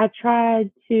I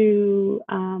tried to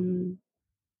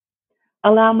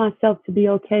allow myself to be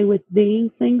okay with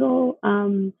being single,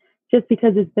 just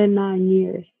because it's been 9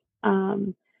 years.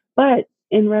 But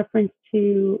in reference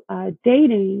to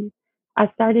dating, I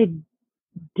started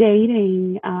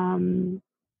dating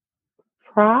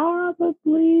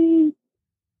probably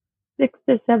 6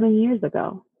 or 7 years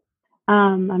ago.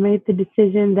 I made the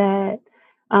decision that,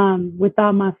 with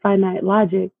all my finite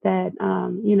logic, that,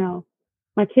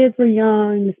 my kids were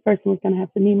young. This person was going to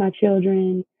have to meet my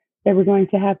children. They were going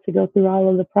to have to go through all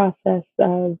of the process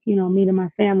of, meeting my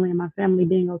family, and my family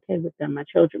being okay with them, my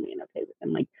children being okay with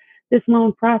them. Like this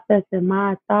long process. And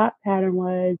my thought pattern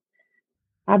was,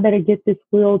 I better get this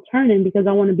wheel turning, because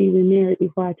I want to be remarried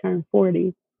before I turn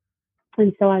 40.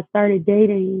 And so I started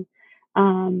dating.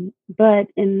 But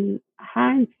in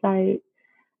hindsight,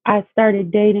 I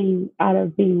started dating out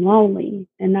of being lonely,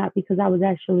 and not because I was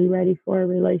actually ready for a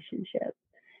relationship.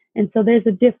 And so there's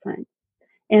a difference.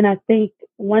 And I think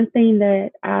one thing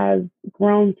that I've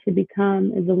grown to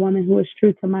become is a woman who is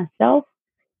true to myself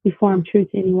before I'm true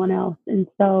to anyone else. And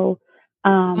so,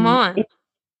 Come on.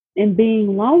 in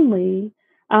being lonely,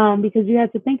 because you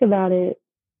have to think about it,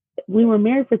 we were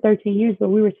married for 13 years, but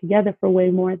we were together for way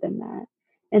more than that.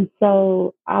 And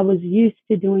so I was used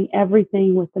to doing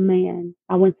everything with the man.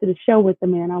 I went to the show with the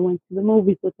man. I went to the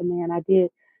movies with the man. I did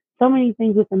so many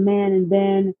things with the man. And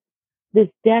then this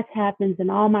death happens,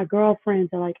 and all my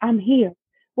girlfriends are like, I'm here.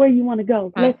 Where you want to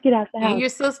go? Right. Let's get out the And house. your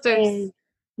sisters. And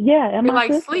yeah, and You're my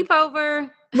like, sister. sleepover.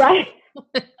 Right.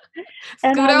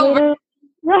 And Scoot I over. literally,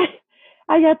 right.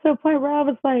 I got to a point where I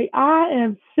was like, I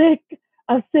am sick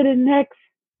of sitting next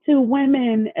to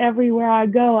women everywhere I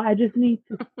go. I need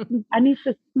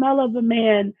the smell of a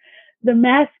man, the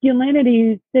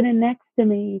masculinity sitting next to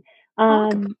me. Oh, I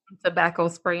could put some tobacco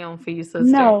spray on for you, sister.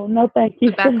 No, no, thank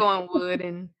you. Tobacco and wood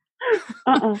and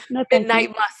No, thank you. midnight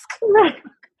musk. Right.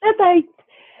 No, thanks.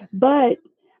 But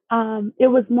it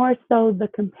was more so the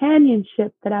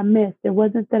companionship that I missed. It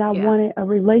wasn't that I Yeah. wanted a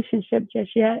relationship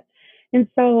just yet. And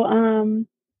so,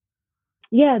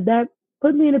 yeah, that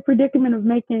put me in a predicament of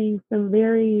making some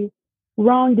very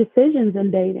wrong decisions in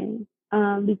dating,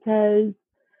 because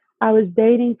I was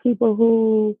dating people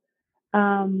who,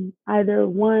 either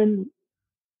one,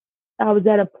 I was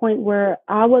at a point where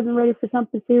I wasn't ready for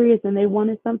something serious and they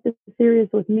wanted something serious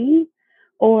with me,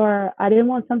 or I didn't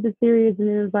want something serious and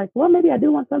it was like, well, maybe I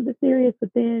do want something serious, but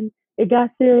then it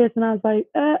got serious and I was like,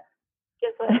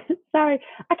 guess what? Sorry,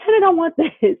 I kind of don't want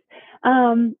this.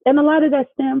 And a lot of that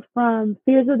stems from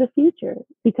fears of the future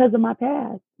because of my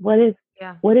past.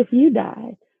 Yeah. What if you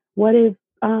die? What if,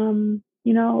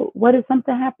 what if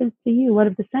something happens to you? What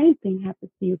if the same thing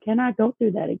happens to you? Can I go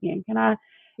through that again? Can I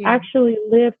Yeah. actually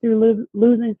live through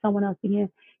losing someone else again?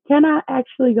 Can I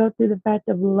actually go through the fact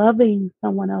of loving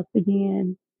someone else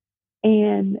again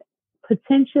and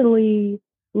potentially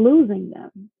losing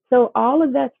them? So all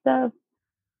of that stuff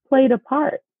played a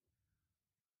part.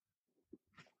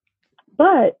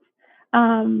 But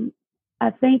I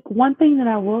think one thing that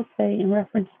I will say in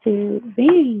reference to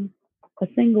being a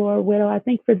single or a widow, I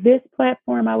think for this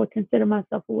platform, I would consider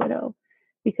myself a widow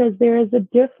because there is a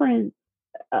difference,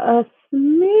 a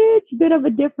smidge bit of a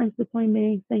difference between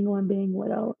being single and being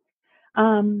widowed.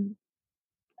 Um,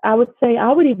 I would say,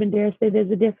 I would even dare say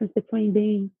there's a difference between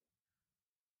being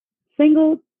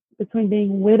single, between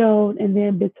being widowed, and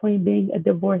then between being a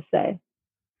divorcee.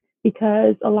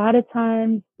 Because a lot of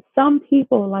times some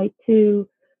people like to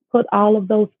put all of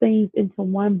those things into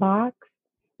one box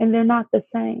and they're not the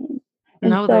same.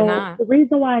 And No, they're so not. the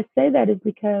reason why I say that is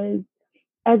because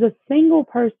as a single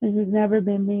person who's never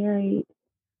been married,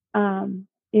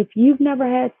 if you've never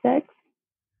had sex,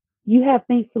 you have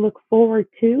things to look forward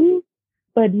to,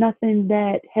 but nothing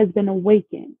that has been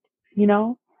awakened, you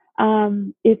know?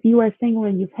 If you are single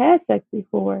and you've had sex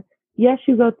before, yes,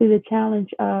 you go through the challenge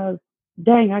of,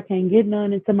 dang, I can't get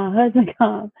none until my husband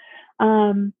comes.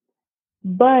 Um,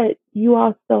 but you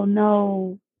also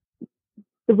know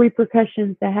the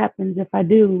repercussions that happens if I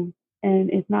do and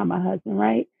it's not my husband,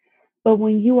 right? But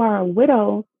when you are a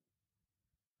widow,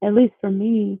 at least for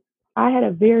me, I had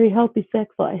a very healthy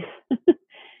sex life.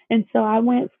 And so I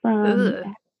went from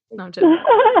Ugh. No, I'm joking.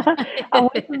 I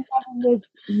went from having this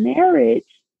marriage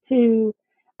to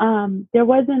there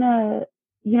wasn't a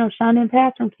Sean didn't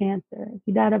pass from cancer.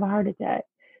 He died of a heart attack.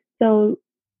 So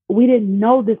we didn't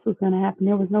know this was gonna happen.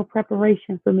 There was no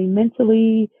preparation for me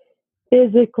mentally,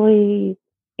 physically,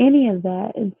 any of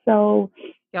that. And so,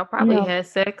 Y'all you probably know, had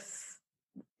sex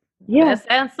yeah. last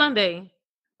Saturday Sunday.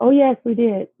 Oh yes, we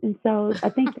did. And so I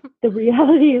think the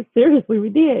reality is seriously we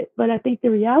did. But I think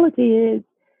the reality is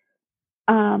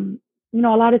um, a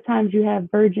lot of times you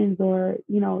have virgins or,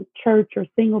 church or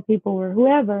single people or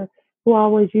whoever who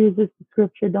always uses the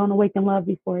scripture, don't awaken love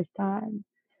before it's time.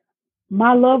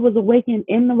 My love was awakened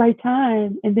in the right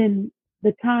time, and then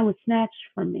the time was snatched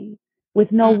from me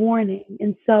with no Mm. warning.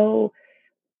 And so,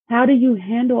 how do you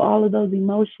handle all of those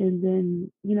emotions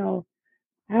and,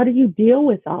 how do you deal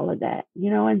with all of that?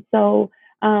 And so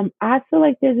I feel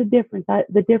like there's a difference.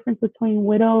 The difference between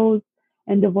widows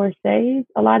and divorcees,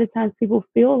 a lot of times people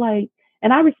feel like,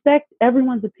 and I respect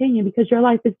everyone's opinion because your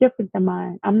life is different than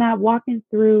mine. I'm not walking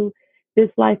through this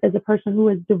life as a person who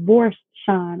is divorced,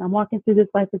 Sean. I'm walking through this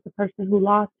life as a person who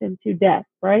lost him to death,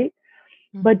 right?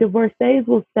 But Mhm. divorcees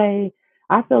will say,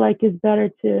 I feel like it's better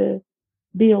to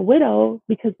be a widow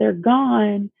because they're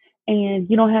gone and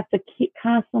you don't have to keep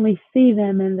constantly see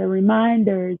them and the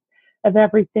reminders of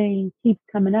everything keeps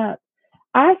coming up.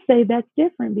 I say that's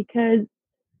different because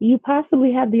you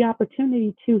possibly have the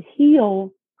opportunity to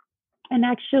heal and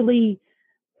actually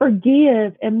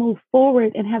forgive and move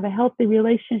forward and have a healthy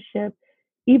relationship,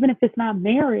 even if it's not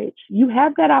marriage. You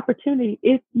have that opportunity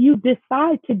if you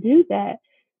decide to do that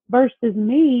versus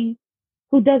me,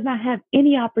 who does not have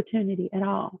any opportunity at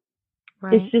all.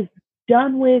 It's Right. just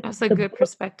done with, That's a the good book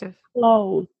perspective.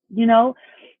 closed.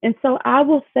 And so I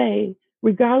will say,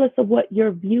 regardless of what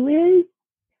your view is,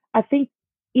 I think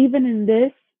even in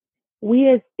this, we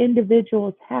as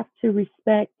individuals have to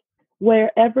respect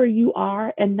wherever you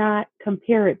are and not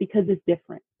compare it because it's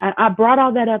different. I brought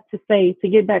all that up to say, to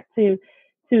get back to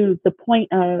the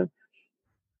point of,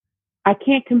 I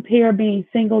can't compare being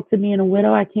single to being a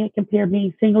widow. I can't compare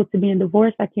being single to being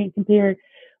divorced. I can't compare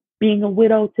being a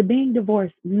widow to being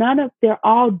divorced. They're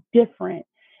all different.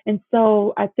 And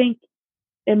so I think,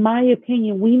 in my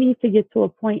opinion, we need to get to a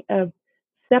point of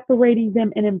separating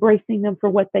them and embracing them for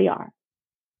what they are.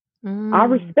 I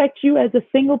Mm. respect you as a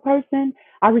single person.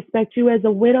 I respect you as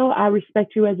a widow. I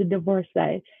respect you as a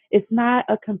divorcee. It's not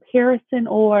a comparison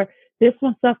or this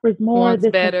one suffers more, One's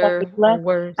this one suffers better or less.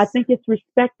 I worse. think it's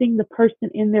respecting the person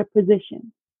in their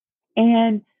position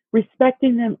and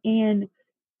respecting them in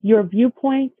your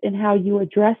viewpoints and how you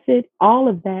address it. All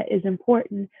of that is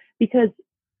important because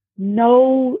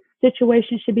no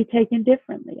situation should be taken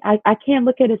differently. I can't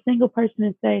look at a single person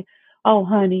and say, oh,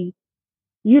 honey,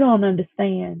 you don't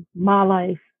understand my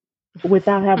life.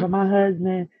 without having my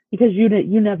husband because you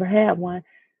never had one.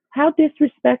 How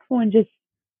disrespectful and just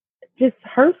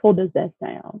hurtful does that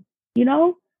sound? You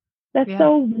know, that's Yeah.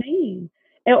 so mean.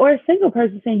 Or a single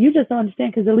person saying you just don't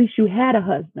understand because at least you had a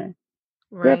husband.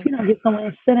 Girl, if Right. you don't get somewhere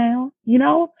and sit down, you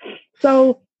know.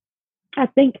 So I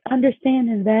think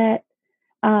understanding that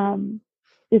um,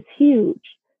 is huge.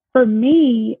 For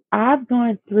me, I've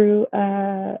gone through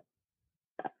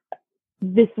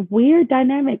this weird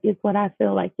dynamic, is what I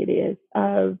feel like it is,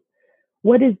 of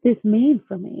what does this mean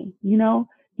for me? You know,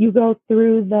 you go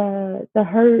through the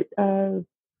hurt of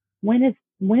when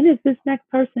is this next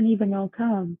person even gonna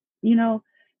come? You know,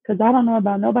 because I don't know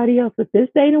about nobody else, but this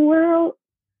dating world,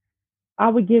 I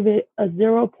would give it a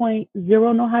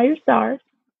 0.0 no higher stars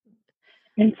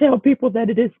and tell people that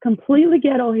it is completely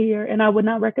ghetto here, and I would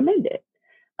not recommend it.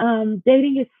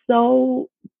 Dating is so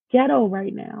ghetto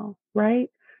right now, right?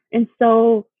 And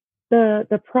so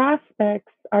the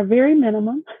prospects are very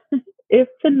minimum, if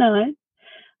to none.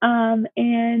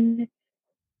 And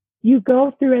you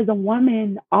go through as a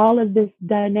woman all of this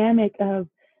dynamic of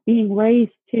being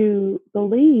raised to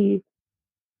believe,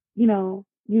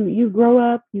 you grow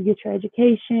up, you get your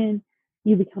education,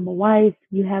 you become a wife,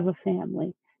 you have a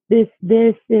family. This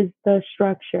is the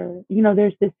structure.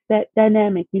 There's this set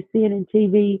dynamic. You see it in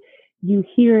TV, you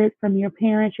hear it from your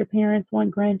parents. Your parents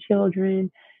want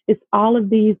grandchildren. It's all of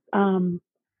these some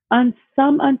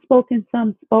unspoken,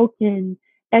 some spoken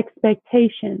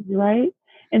expectations, right?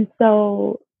 And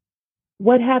so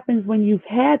what happens when you've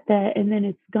had that and then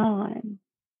it's gone?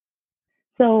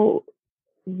 So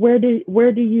where do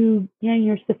you gain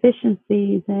your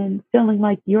sufficiencies and feeling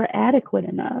like you're adequate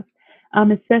enough,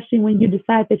 especially when you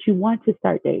decide that you want to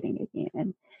start dating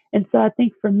again? And so I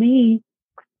think for me,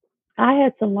 I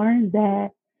had to learn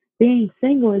that being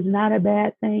single is not a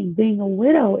bad thing. Being a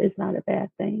widow is not a bad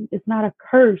thing. It's not a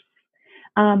curse.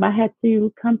 I had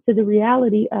to come to the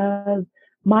reality of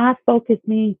my focus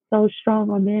being so strong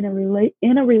on being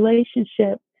in a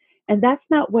relationship, and that's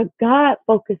not what God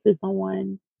focuses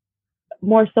on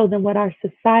more so than what our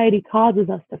society causes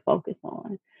us to focus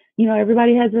on.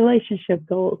 Everybody has relationship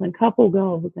goals and couple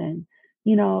goals, and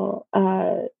you know,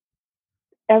 uh,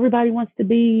 everybody wants to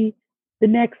be the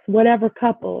next whatever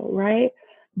couple, right?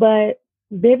 But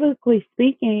biblically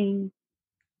speaking,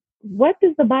 what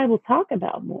does the Bible talk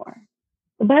about more?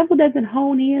 The Bible doesn't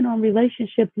hone in on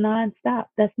relationships nonstop.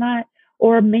 That's not,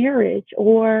 or marriage,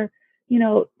 or,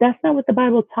 that's not what the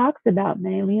Bible talks about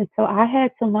mainly. And so I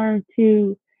had to learn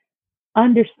to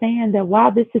understand that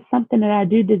while this is something that I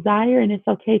do desire and it's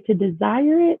okay to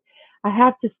desire it, I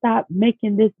have to stop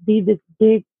making this be this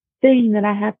big thing that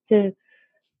I have to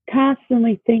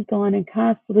constantly think on and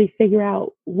constantly figure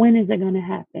out, when is it going to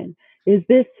happen? Is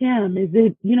this him? Is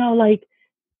it, like,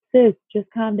 sis, just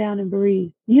calm down and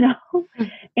breathe,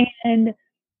 And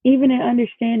even in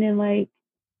understanding, like,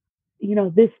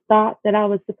 this thought that I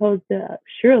was supposed to,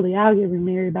 surely I'll get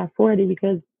remarried by 40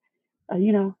 because,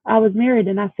 I was married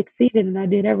and I succeeded and I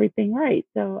did everything right.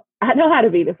 So I know how to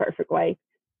be the perfect wife.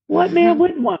 What man Mhm.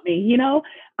 wouldn't want me?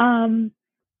 Um,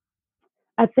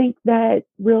 I think that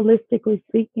realistically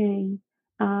speaking,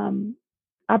 um,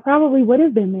 I probably would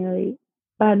have been married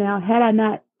by now had I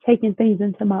not taken things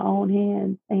into my own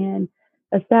hands and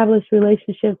established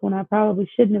relationships when I probably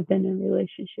shouldn't have been in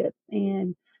relationships,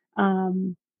 and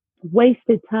um,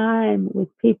 wasted time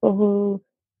with people who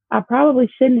I probably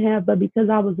shouldn't have, but because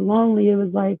I was lonely, it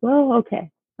was like, well,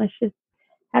 okay, let's just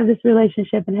have this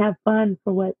relationship and have fun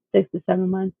for 6 to 7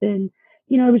 months. And,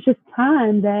 it was just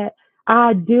time that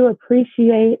I do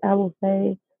appreciate, I will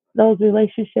say, those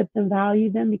relationships and value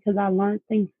them because I learned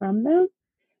things from them.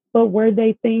 But were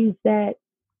they things that,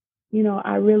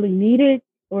 I really needed,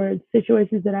 or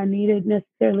situations that I needed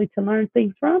necessarily to learn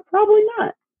things from? Probably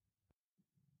not.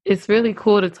 It's really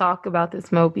cool to talk about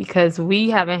this, Mo, because we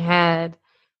haven't had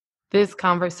this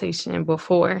conversation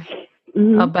before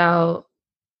Mm-hmm. about,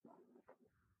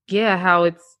 yeah, how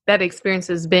that experience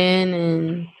has been,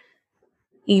 and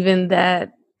even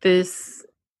that this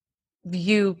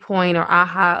viewpoint or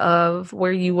aha of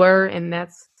where you were, and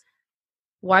that's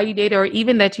why you dated, or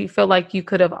even that you feel like you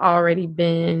could have already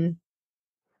been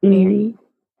Mm-hmm. married.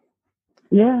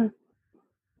 Yeah.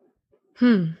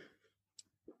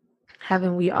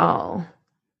 Haven't we all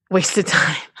wasted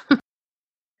time?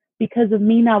 Because of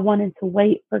me not wanting to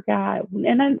wait for God.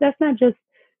 And that's not just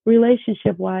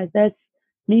relationship wise. That's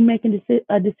me making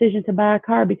a decision to buy a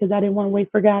car because I didn't want to wait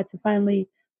for God to finally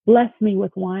bless me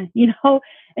with one,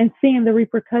 and seeing the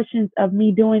repercussions of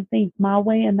me doing things my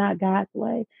way and not God's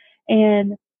way.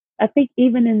 And I think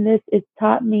even in this, it's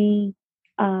taught me,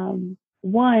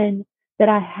 one, that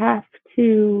I have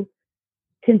to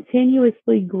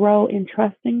continuously grow in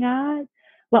trusting God,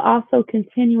 but also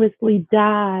continuously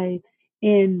die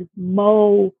in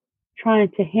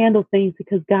trying to handle things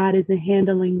because God isn't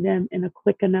handling them in a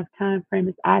quick enough time frame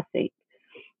as I think.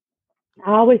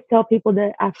 I always tell people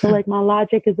that I feel like my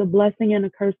logic is a blessing and a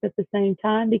curse at the same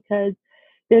time because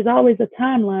there's always a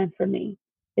timeline for me.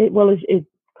 It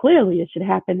clearly it should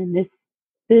happen in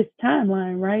this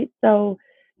timeline, right? So,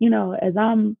 as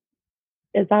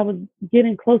I was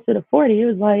getting closer to 40, it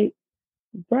was like,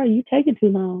 bro, you taking too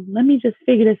long. Let me just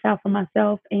figure this out for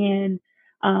myself. And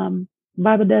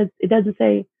Bible doesn't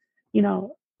say,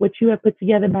 what you have put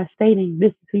together by stating this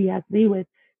is who you have to be with.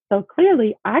 So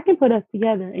clearly I can put us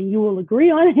together and you will agree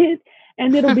on it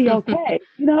and it'll be okay.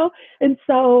 And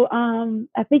so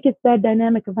I think it's that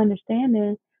dynamic of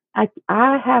understanding.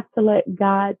 I have to let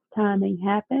God's timing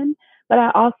happen, but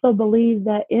I also believe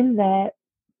that in that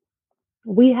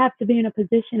we have to be in a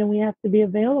position and we have to be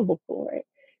available for it.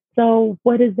 So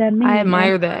what does that I mean?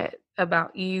 admire that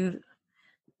about you,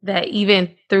 that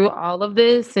even through all of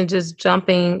this and just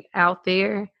jumping out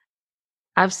there,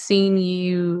 I've seen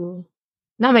you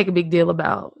not make a big deal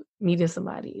about meeting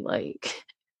somebody. Like,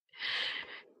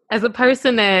 as a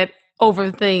person that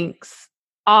overthinks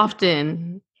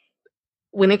often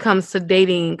when it comes to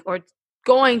dating or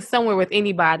going somewhere with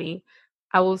anybody,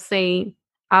 I will say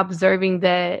observing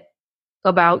that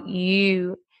about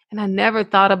you. And I never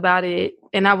thought about it.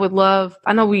 And I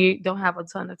know we don't have a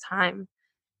ton of time,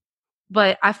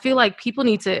 but I feel like people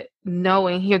need to know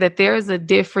and hear that there is a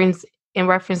difference in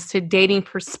reference to dating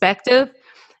perspective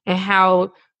and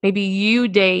how maybe you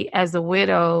date as a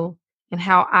widow and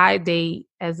how I date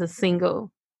as a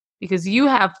single. Because you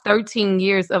have 13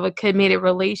 years of a committed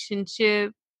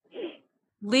relationship,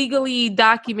 legally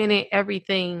documented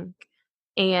everything.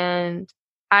 And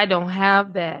I don't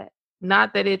have that.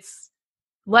 Not that it's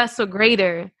less or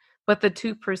greater, but the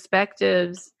two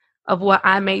perspectives of what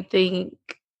I may think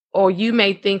or you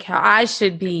may think how I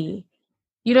should be.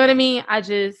 You know what I mean?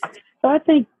 So I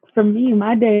think for me,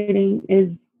 my dating is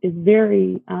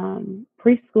very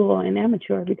preschool and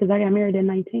amateur because I got married at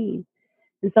 19.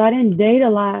 And so I didn't date a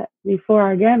lot before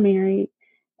I got married.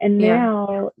 And yeah,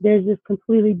 now there's this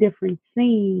completely different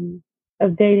scene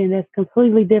of dating that's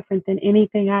completely different than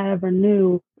anything I ever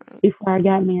knew before I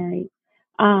got married.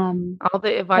 all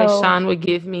the advice So Sean would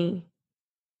give me,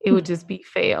 it would just be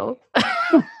fail.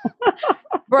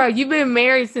 Bro, you've been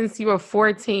married since you were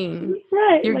 14.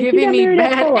 right, You're like you giving got me married at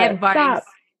bad 4. Stop. advice.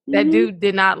 That Hmm. dude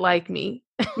did not like me.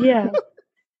 Yeah.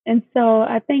 And so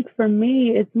I think for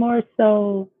me, it's more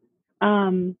so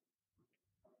um,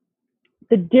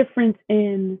 the difference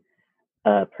in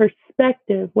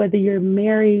perspective, whether you were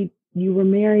married,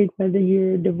 whether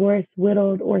you're divorced,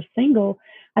 widowed, or single.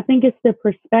 I think it's the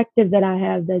perspective that I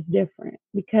have that's different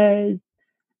because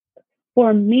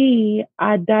for me,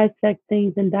 I dissect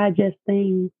things and digest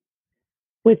things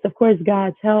with, of course,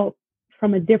 God's help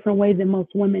from a different way than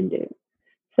most women do.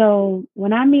 So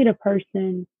when I meet a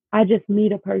person, I just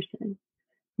meet a person.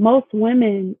 Most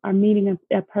women are meeting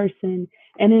a person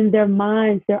and in their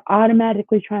minds they're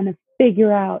automatically trying to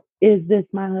figure out, is this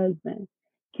my husband?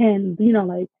 Can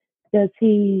like, does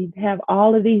he have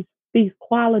all of these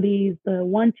qualities, the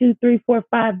 1, 2, 3, 4,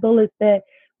 5 bullets that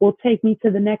will take me to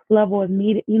the next level of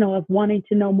of wanting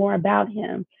to know more about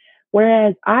him?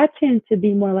 Whereas I tend to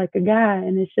be more like a guy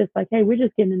and it's just like, hey, we're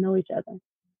just getting to know each other.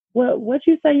 What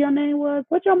you say your name was?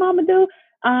 What your mama do?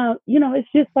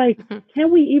 It's just like,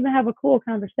 can we even have a cool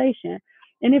conversation?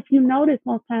 And if you notice,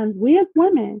 most times we as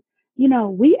women,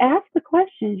 we ask the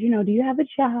questions. Do you have a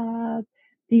job?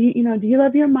 Do you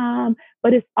love your mom?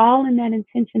 But it's all in that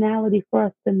intentionality for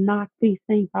us to knock these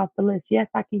things off the list. Yes,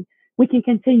 we can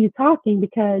continue talking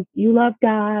because you love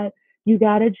God, you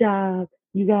got a job,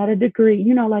 you got a degree,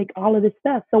 like all of this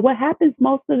stuff. So what happens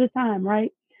most of the time,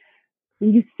 right?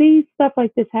 When you see stuff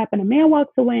like this happen, a man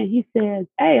walks away and he says,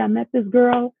 hey, I met this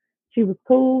girl. She was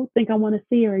cool. Think I want to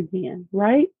see her again,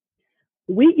 right?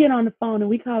 We get on the phone and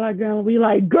we call our girl and we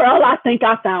like, girl, I think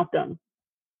I found them.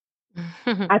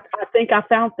 I think I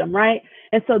found them, right?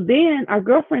 And so then our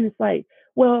girlfriend is like,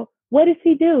 well, what does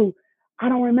he do? I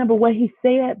don't remember what he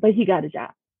said, but he got a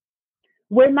job.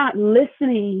 We're not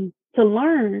listening to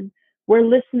learn. We're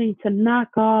listening to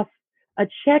knock off a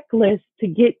checklist to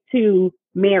get to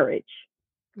marriage.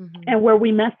 And where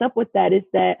we mess up with that is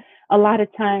that a lot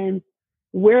of times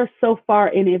we're so far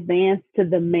in advance to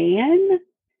the man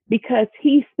because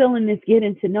he's still in this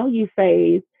getting to know you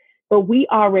phase, but we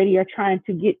already are trying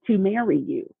to get to marry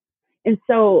you. And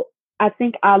so I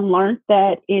think I learned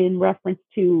that in reference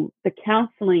to the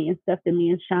counseling and stuff that me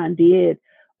and Sean did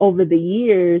over the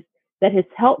years that has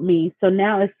helped me. So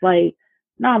now it's like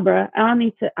nah, bruh, I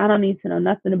don't need to know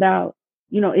nothing about,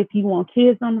 if you want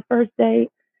kids on the first date.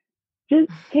 Just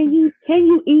can you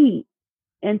eat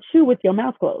and chew with your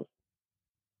mouth closed?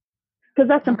 Because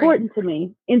that's Right. important to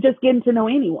me in just getting to know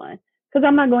anyone. Because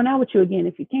I'm not going out with you again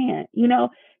if you can't.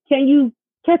 Can you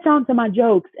catch on to my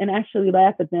jokes and actually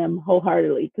laugh at them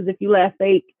wholeheartedly? Because if you laugh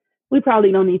fake, we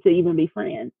probably don't need to even be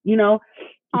friends. Oh,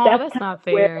 That's that's kind of not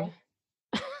where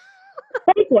fair.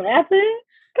 fake laughing.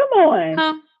 Come on,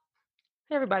 Huh?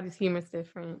 Everybody's humor's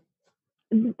different.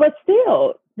 but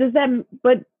still, does that?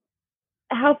 But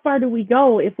how far do we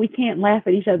go if we can't laugh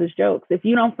at each other's jokes? If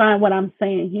you don't find what I'm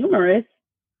saying humorous,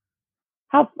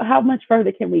 how much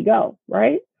further can we go,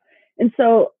 right? And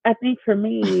so I think for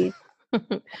me,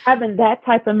 having that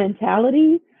type of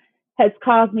mentality has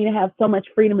caused me to have so much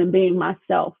freedom in being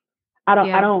myself.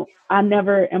 Yeah. I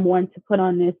never am one to put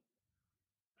on this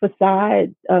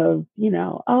facade of,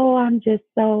 oh, I'm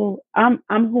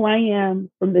who I am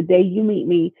from the day you meet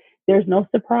me. There's no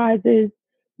surprises.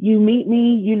 You meet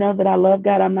me, you know that I love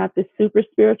God. I'm not this super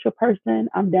spiritual person.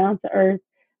 I'm down to earth.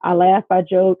 I laugh, I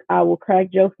joke, I will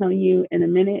crack jokes on you in a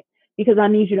minute because I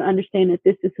need you to understand that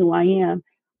this is who I am.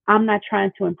 I'm not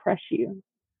trying to impress you.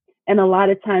 And a lot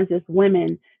of times as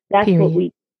women, that's what Period.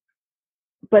 we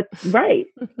but right.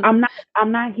 I'm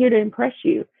not here to impress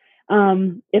you.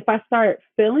 If I start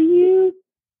feeling you,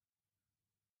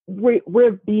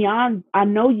 we're beyond. I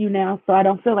know you now, so I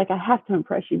don't feel like I have to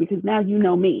impress you because now you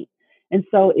know me. And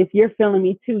so if you're feeling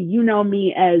me too, you know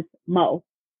me as Mo.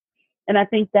 And I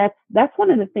think that's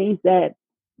one of the things that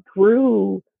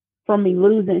grew from me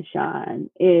losing Sean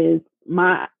is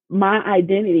my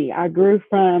identity. I grew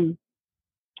from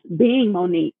being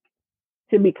Monique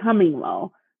to becoming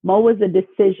Mo. Mo was a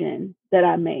decision that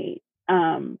I made.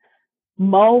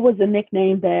 Mo was a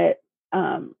nickname that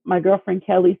my girlfriend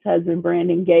Kelly's husband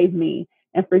Brandon gave me,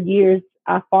 and for years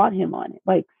I fought him on it.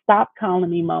 Like, stop calling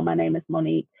me Mo. My name is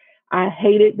Monique. I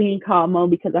hated being called Mo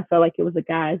because I felt like it was a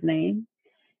guy's name,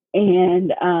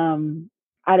 and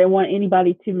I didn't want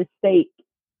anybody to mistake.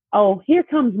 Oh, here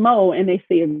comes Mo, and they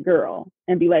see a girl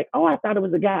and be like, "Oh, I thought it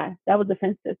was a guy." That was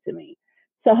offensive to me.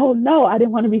 So no, I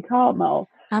didn't want to be called Mo.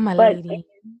 I'm a But lady.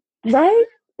 right,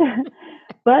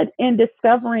 but in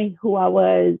discovering who I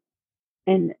was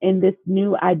and this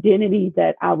new identity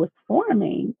that I was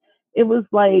forming, it was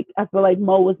like I feel like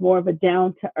Mo was more of a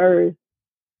down to earth,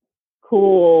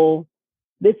 cool,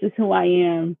 this is who I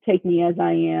am, take me as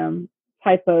I am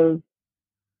type of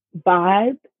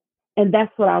vibe. And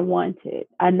that's what I wanted.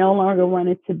 I no longer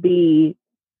wanted to be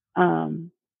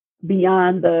um,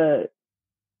 beyond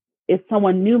if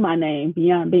someone knew my name,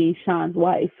 beyond being Sean's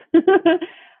wife.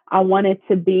 I wanted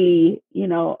to be,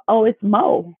 oh, it's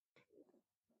Mo.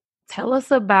 Tell us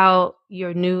about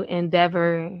your new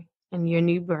endeavor and your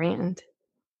new brand.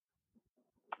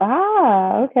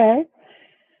 Ah, okay.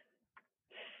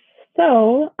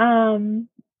 So,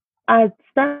 I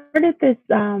started this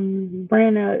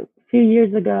brand a few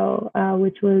years ago,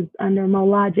 which was under Mo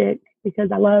Logic because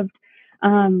I loved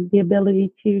the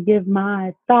ability to give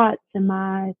my thoughts and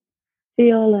my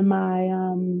feel and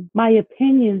my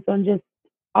opinions on just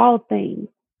all things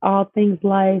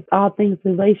life, all things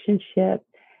relationship.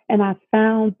 And I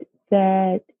found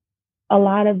that a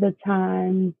lot of the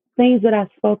time, things that I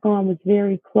spoke on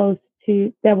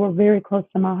that were very close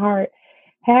to my heart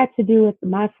had to do with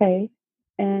my faith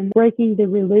and breaking the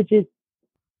religious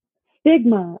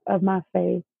stigma of my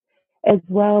faith, as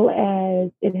well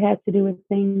as it had to do with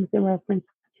things in reference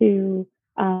to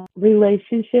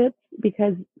relationships,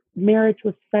 because marriage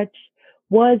was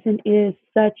and is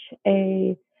such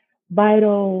a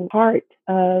vital part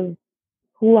of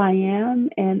who I am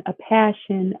and a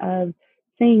passion of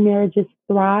seeing marriages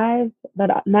thrive, but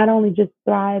not only just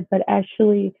thrive, but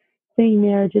actually seeing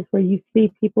marriages where you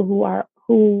see people who are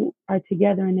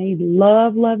together and they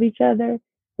love each other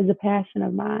is a passion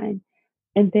of mine.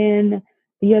 And then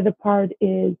the other part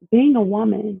is being a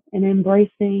woman and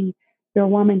embracing your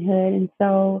womanhood. And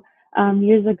so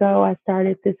years ago, I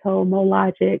started this whole Mo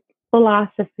Logic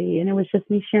philosophy, and it was just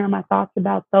me sharing my thoughts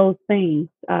about those things,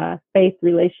 faith,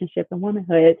 relationship, and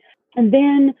womanhood. And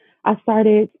then I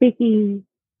started speaking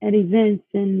at events,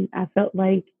 and I felt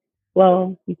like,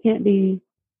 well, you can't be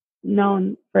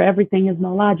known for everything as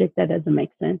Mo Logic. That doesn't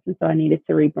make sense. And so I needed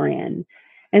to rebrand.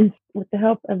 And with the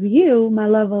help of you, my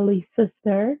lovely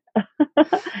sister,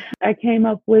 I came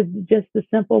up with just the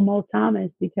simple Mo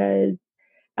Thomas because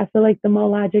I feel like the Mo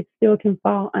Logic still can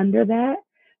fall under that,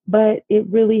 but it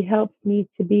really helps me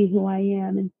to be who I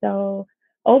am. And so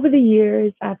over the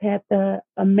years, I've had the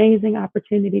amazing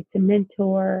opportunity to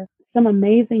mentor some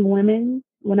amazing women.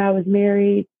 When I was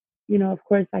married, of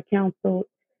course, I counseled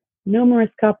numerous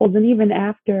couples, and even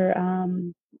after,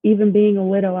 even being a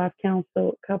widow, I've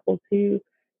counseled couples who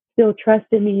still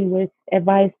trusted me with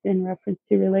advice in reference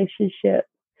to relationships.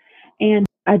 And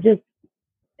I just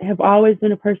have always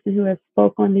been a person who has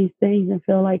spoke on these things and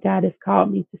feel like God has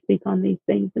called me to speak on these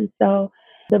things. And so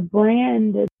the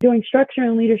brand doing structure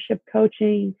and leadership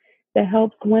coaching that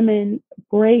helps women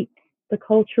break the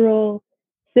cultural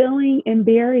ceiling and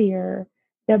barrier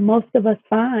that most of us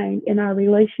find in our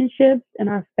relationships and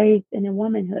our faith and in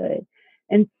womanhood.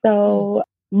 And so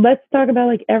let's talk about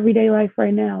like everyday life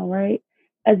right now, right?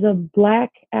 As a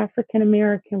Black African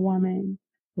American woman,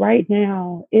 right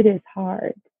now, it is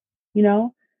hard. You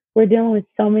know, we're dealing with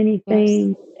so many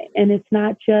things, and it's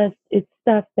not just, it's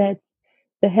stuff that's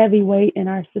the heavy weight in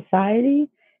our society.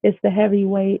 It's the heavy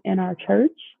weight in our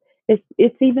church.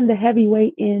 It's even the heavy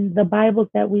weight in the Bibles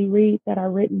that we read that are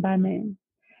written by men.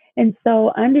 And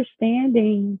so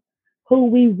understanding who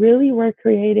we really were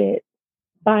created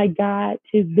by God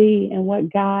to be and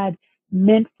what God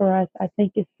meant for us, I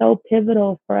think is so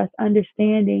pivotal for us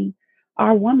understanding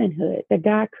our womanhood, that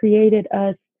God created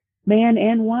us man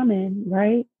and woman,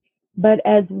 right? But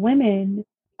as women,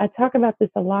 I talk about this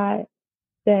a lot,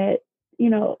 that, you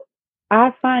know,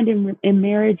 I find in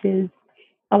marriages,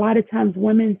 a lot of times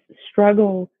women's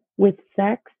struggle with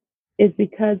sex is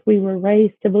because we were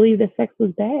raised to believe that sex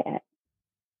was bad.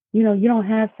 You know, you don't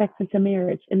have sex until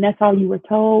marriage, and that's all you were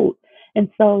told. And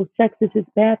so sex is this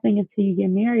bad thing until you get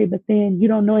married, but then you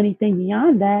don't know anything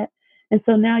beyond that. And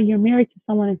so now you're married to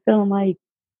someone and feeling like,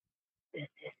 this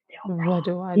is still wrong. What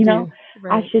do I You do? know,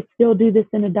 Right. I should still do this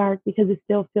in the dark because it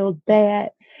still feels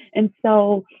bad. And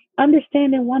so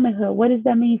understanding womanhood, what does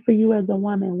that mean for you as a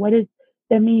woman? What does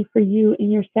that mean for you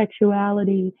in your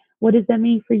sexuality? What does that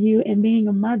mean for you in being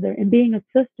a mother and being a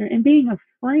sister and being a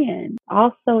friend?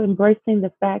 Also embracing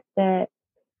the fact that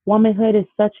womanhood is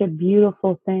such a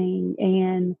beautiful thing.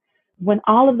 And when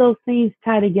all of those things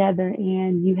tie together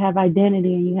and you have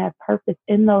identity and you have purpose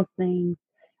in those things,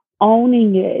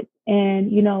 owning it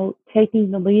and, you know, taking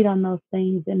the lead on those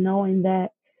things and knowing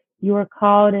that you are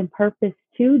called and purposed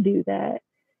to do that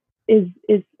is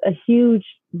a huge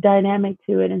dynamic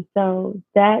to it. And so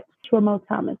that's what Mo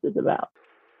Thomas is about.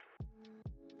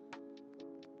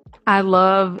 I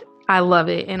love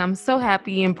it. And I'm so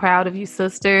happy and proud of you,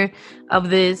 sister, of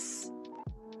this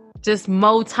just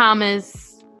Mo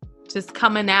Thomas just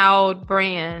coming out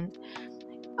brand.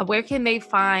 Where can they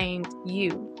find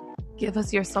you? Give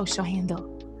us your social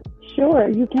handle. Sure.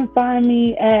 You can find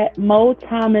me at Mo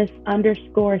Thomas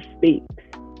 _speaks.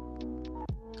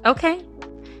 Okay.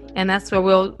 And that's where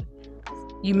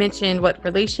you mentioned what,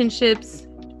 relationships,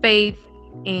 faith,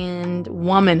 and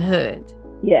womanhood.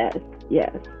 Yes.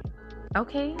 Yes.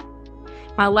 Okay.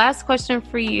 My last question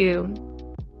for you.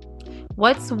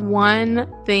 What's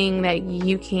one thing that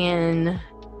you can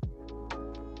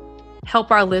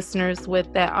help our listeners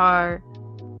with that are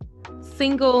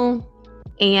single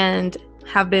and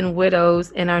have been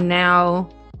widows and are now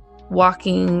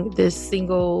walking this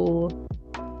single,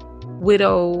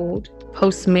 widowed,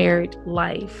 post-married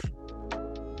life?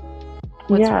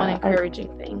 What's one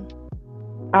encouraging thing?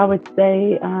 I would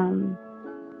say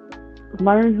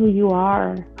learn who you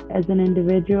are as an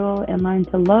individual and learn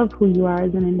to love who you are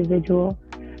as an individual.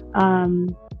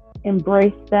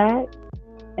 Embrace that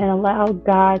and allow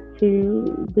God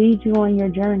to lead you on your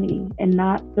journey and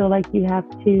not feel like you have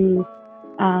to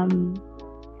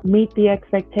meet the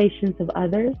expectations of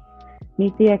others,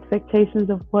 meet the expectations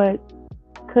of what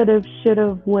could have, should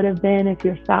have, would have been if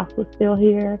your spouse was still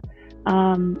here,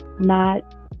 not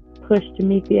push to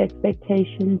meet the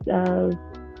expectations of,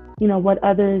 you know, what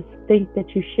others think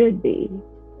that you should be,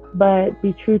 but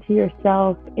be true to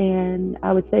yourself. And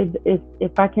I would say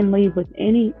if I can leave you with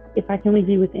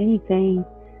anything,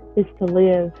 is to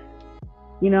live.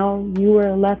 You know, you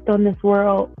were left on this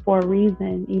world for a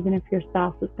reason, even if your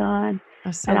spouse is gone.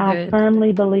 So and I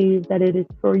firmly believe that it is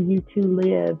for you to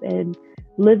live. And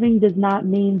living does not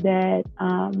mean that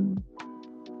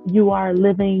you are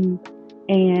living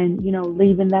and, you know,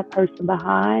 leaving that person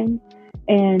behind.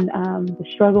 And the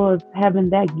struggle of having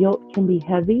that guilt can be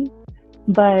heavy.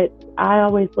 But I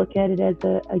always look at it as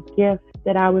a gift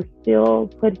that I was still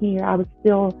put here. I was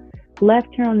still left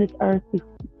here on this earth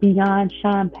beyond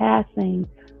Sean passing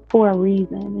for a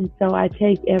reason. And so I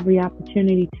take every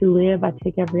opportunity to live. I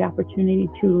take every opportunity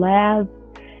to laugh,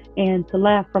 and to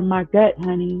laugh from my gut,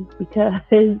 honey,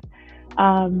 because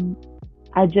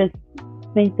I just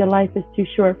think that life is too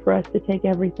short for us to take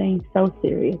everything so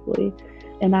seriously.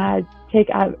 And I take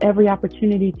every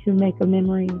opportunity to make a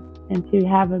memory and to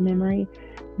have a memory.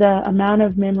 The amount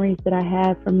of memories that I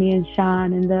had from me and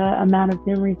Sean, and the amount of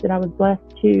memories that I was blessed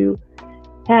to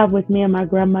have with me and my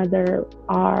grandmother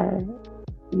are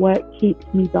what keeps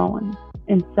me going.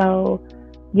 And so,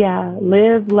 yeah,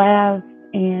 live, laugh,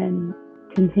 and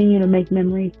continue to make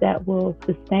memories that will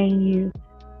sustain you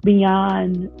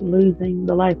beyond losing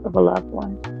the life of a loved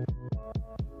one.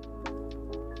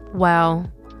 Wow.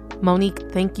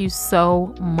 Monique, thank you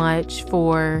so much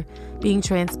for being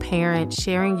transparent,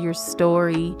 sharing your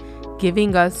story,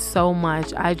 giving us so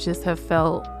much. I just have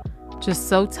felt just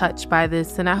so touched by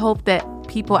this. And I hope that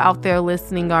people out there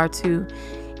listening are too,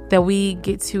 that we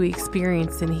get to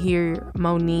experience and hear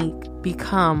Monique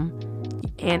become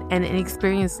and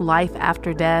experience life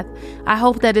after death. I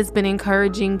hope that it's been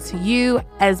encouraging to you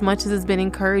as much as it's been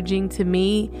encouraging to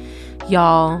me.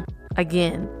 Y'all,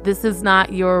 again, this is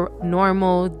not your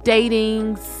normal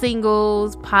dating,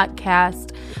 singles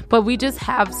podcast, but we just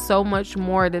have so much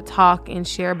more to talk and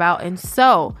share about. And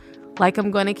so, like I'm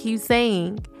going to keep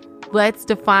saying, let's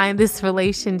define this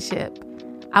relationship.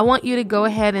 I want you to go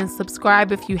ahead and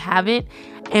subscribe if you haven't.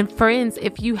 And friends,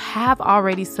 if you have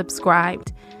already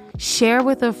subscribed, share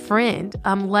with a friend.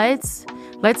 Let's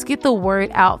get the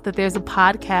word out that there's a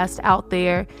podcast out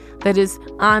there that is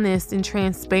honest and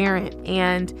transparent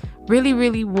and really,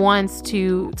 really wants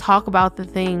to talk about the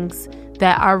things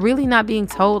that are really not being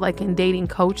told, like in dating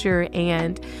culture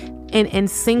and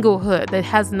singlehood, that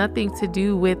has nothing to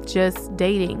do with just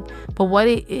dating, but what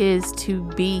it is to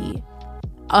be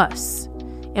us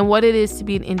and what it is to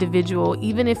be an individual,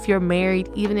 even if you're married,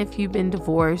 even if you've been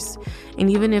divorced, and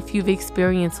even if you've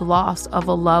experienced loss of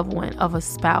a loved one, of a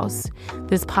spouse.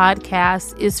 This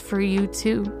podcast is for you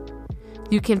too.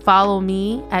 You can follow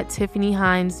me at Tiffany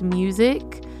Hines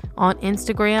Music on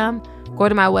Instagram. Go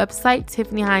to my website,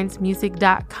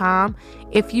 tiffanyhinesmusic.com.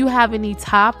 If you have any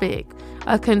topic,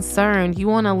 a concern, you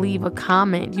want to leave a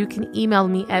comment, you can email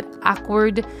me at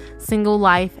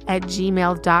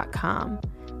awkwardsinglelife@gmail.com.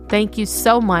 Thank you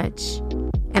so much,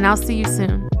 and I'll see you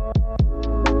soon.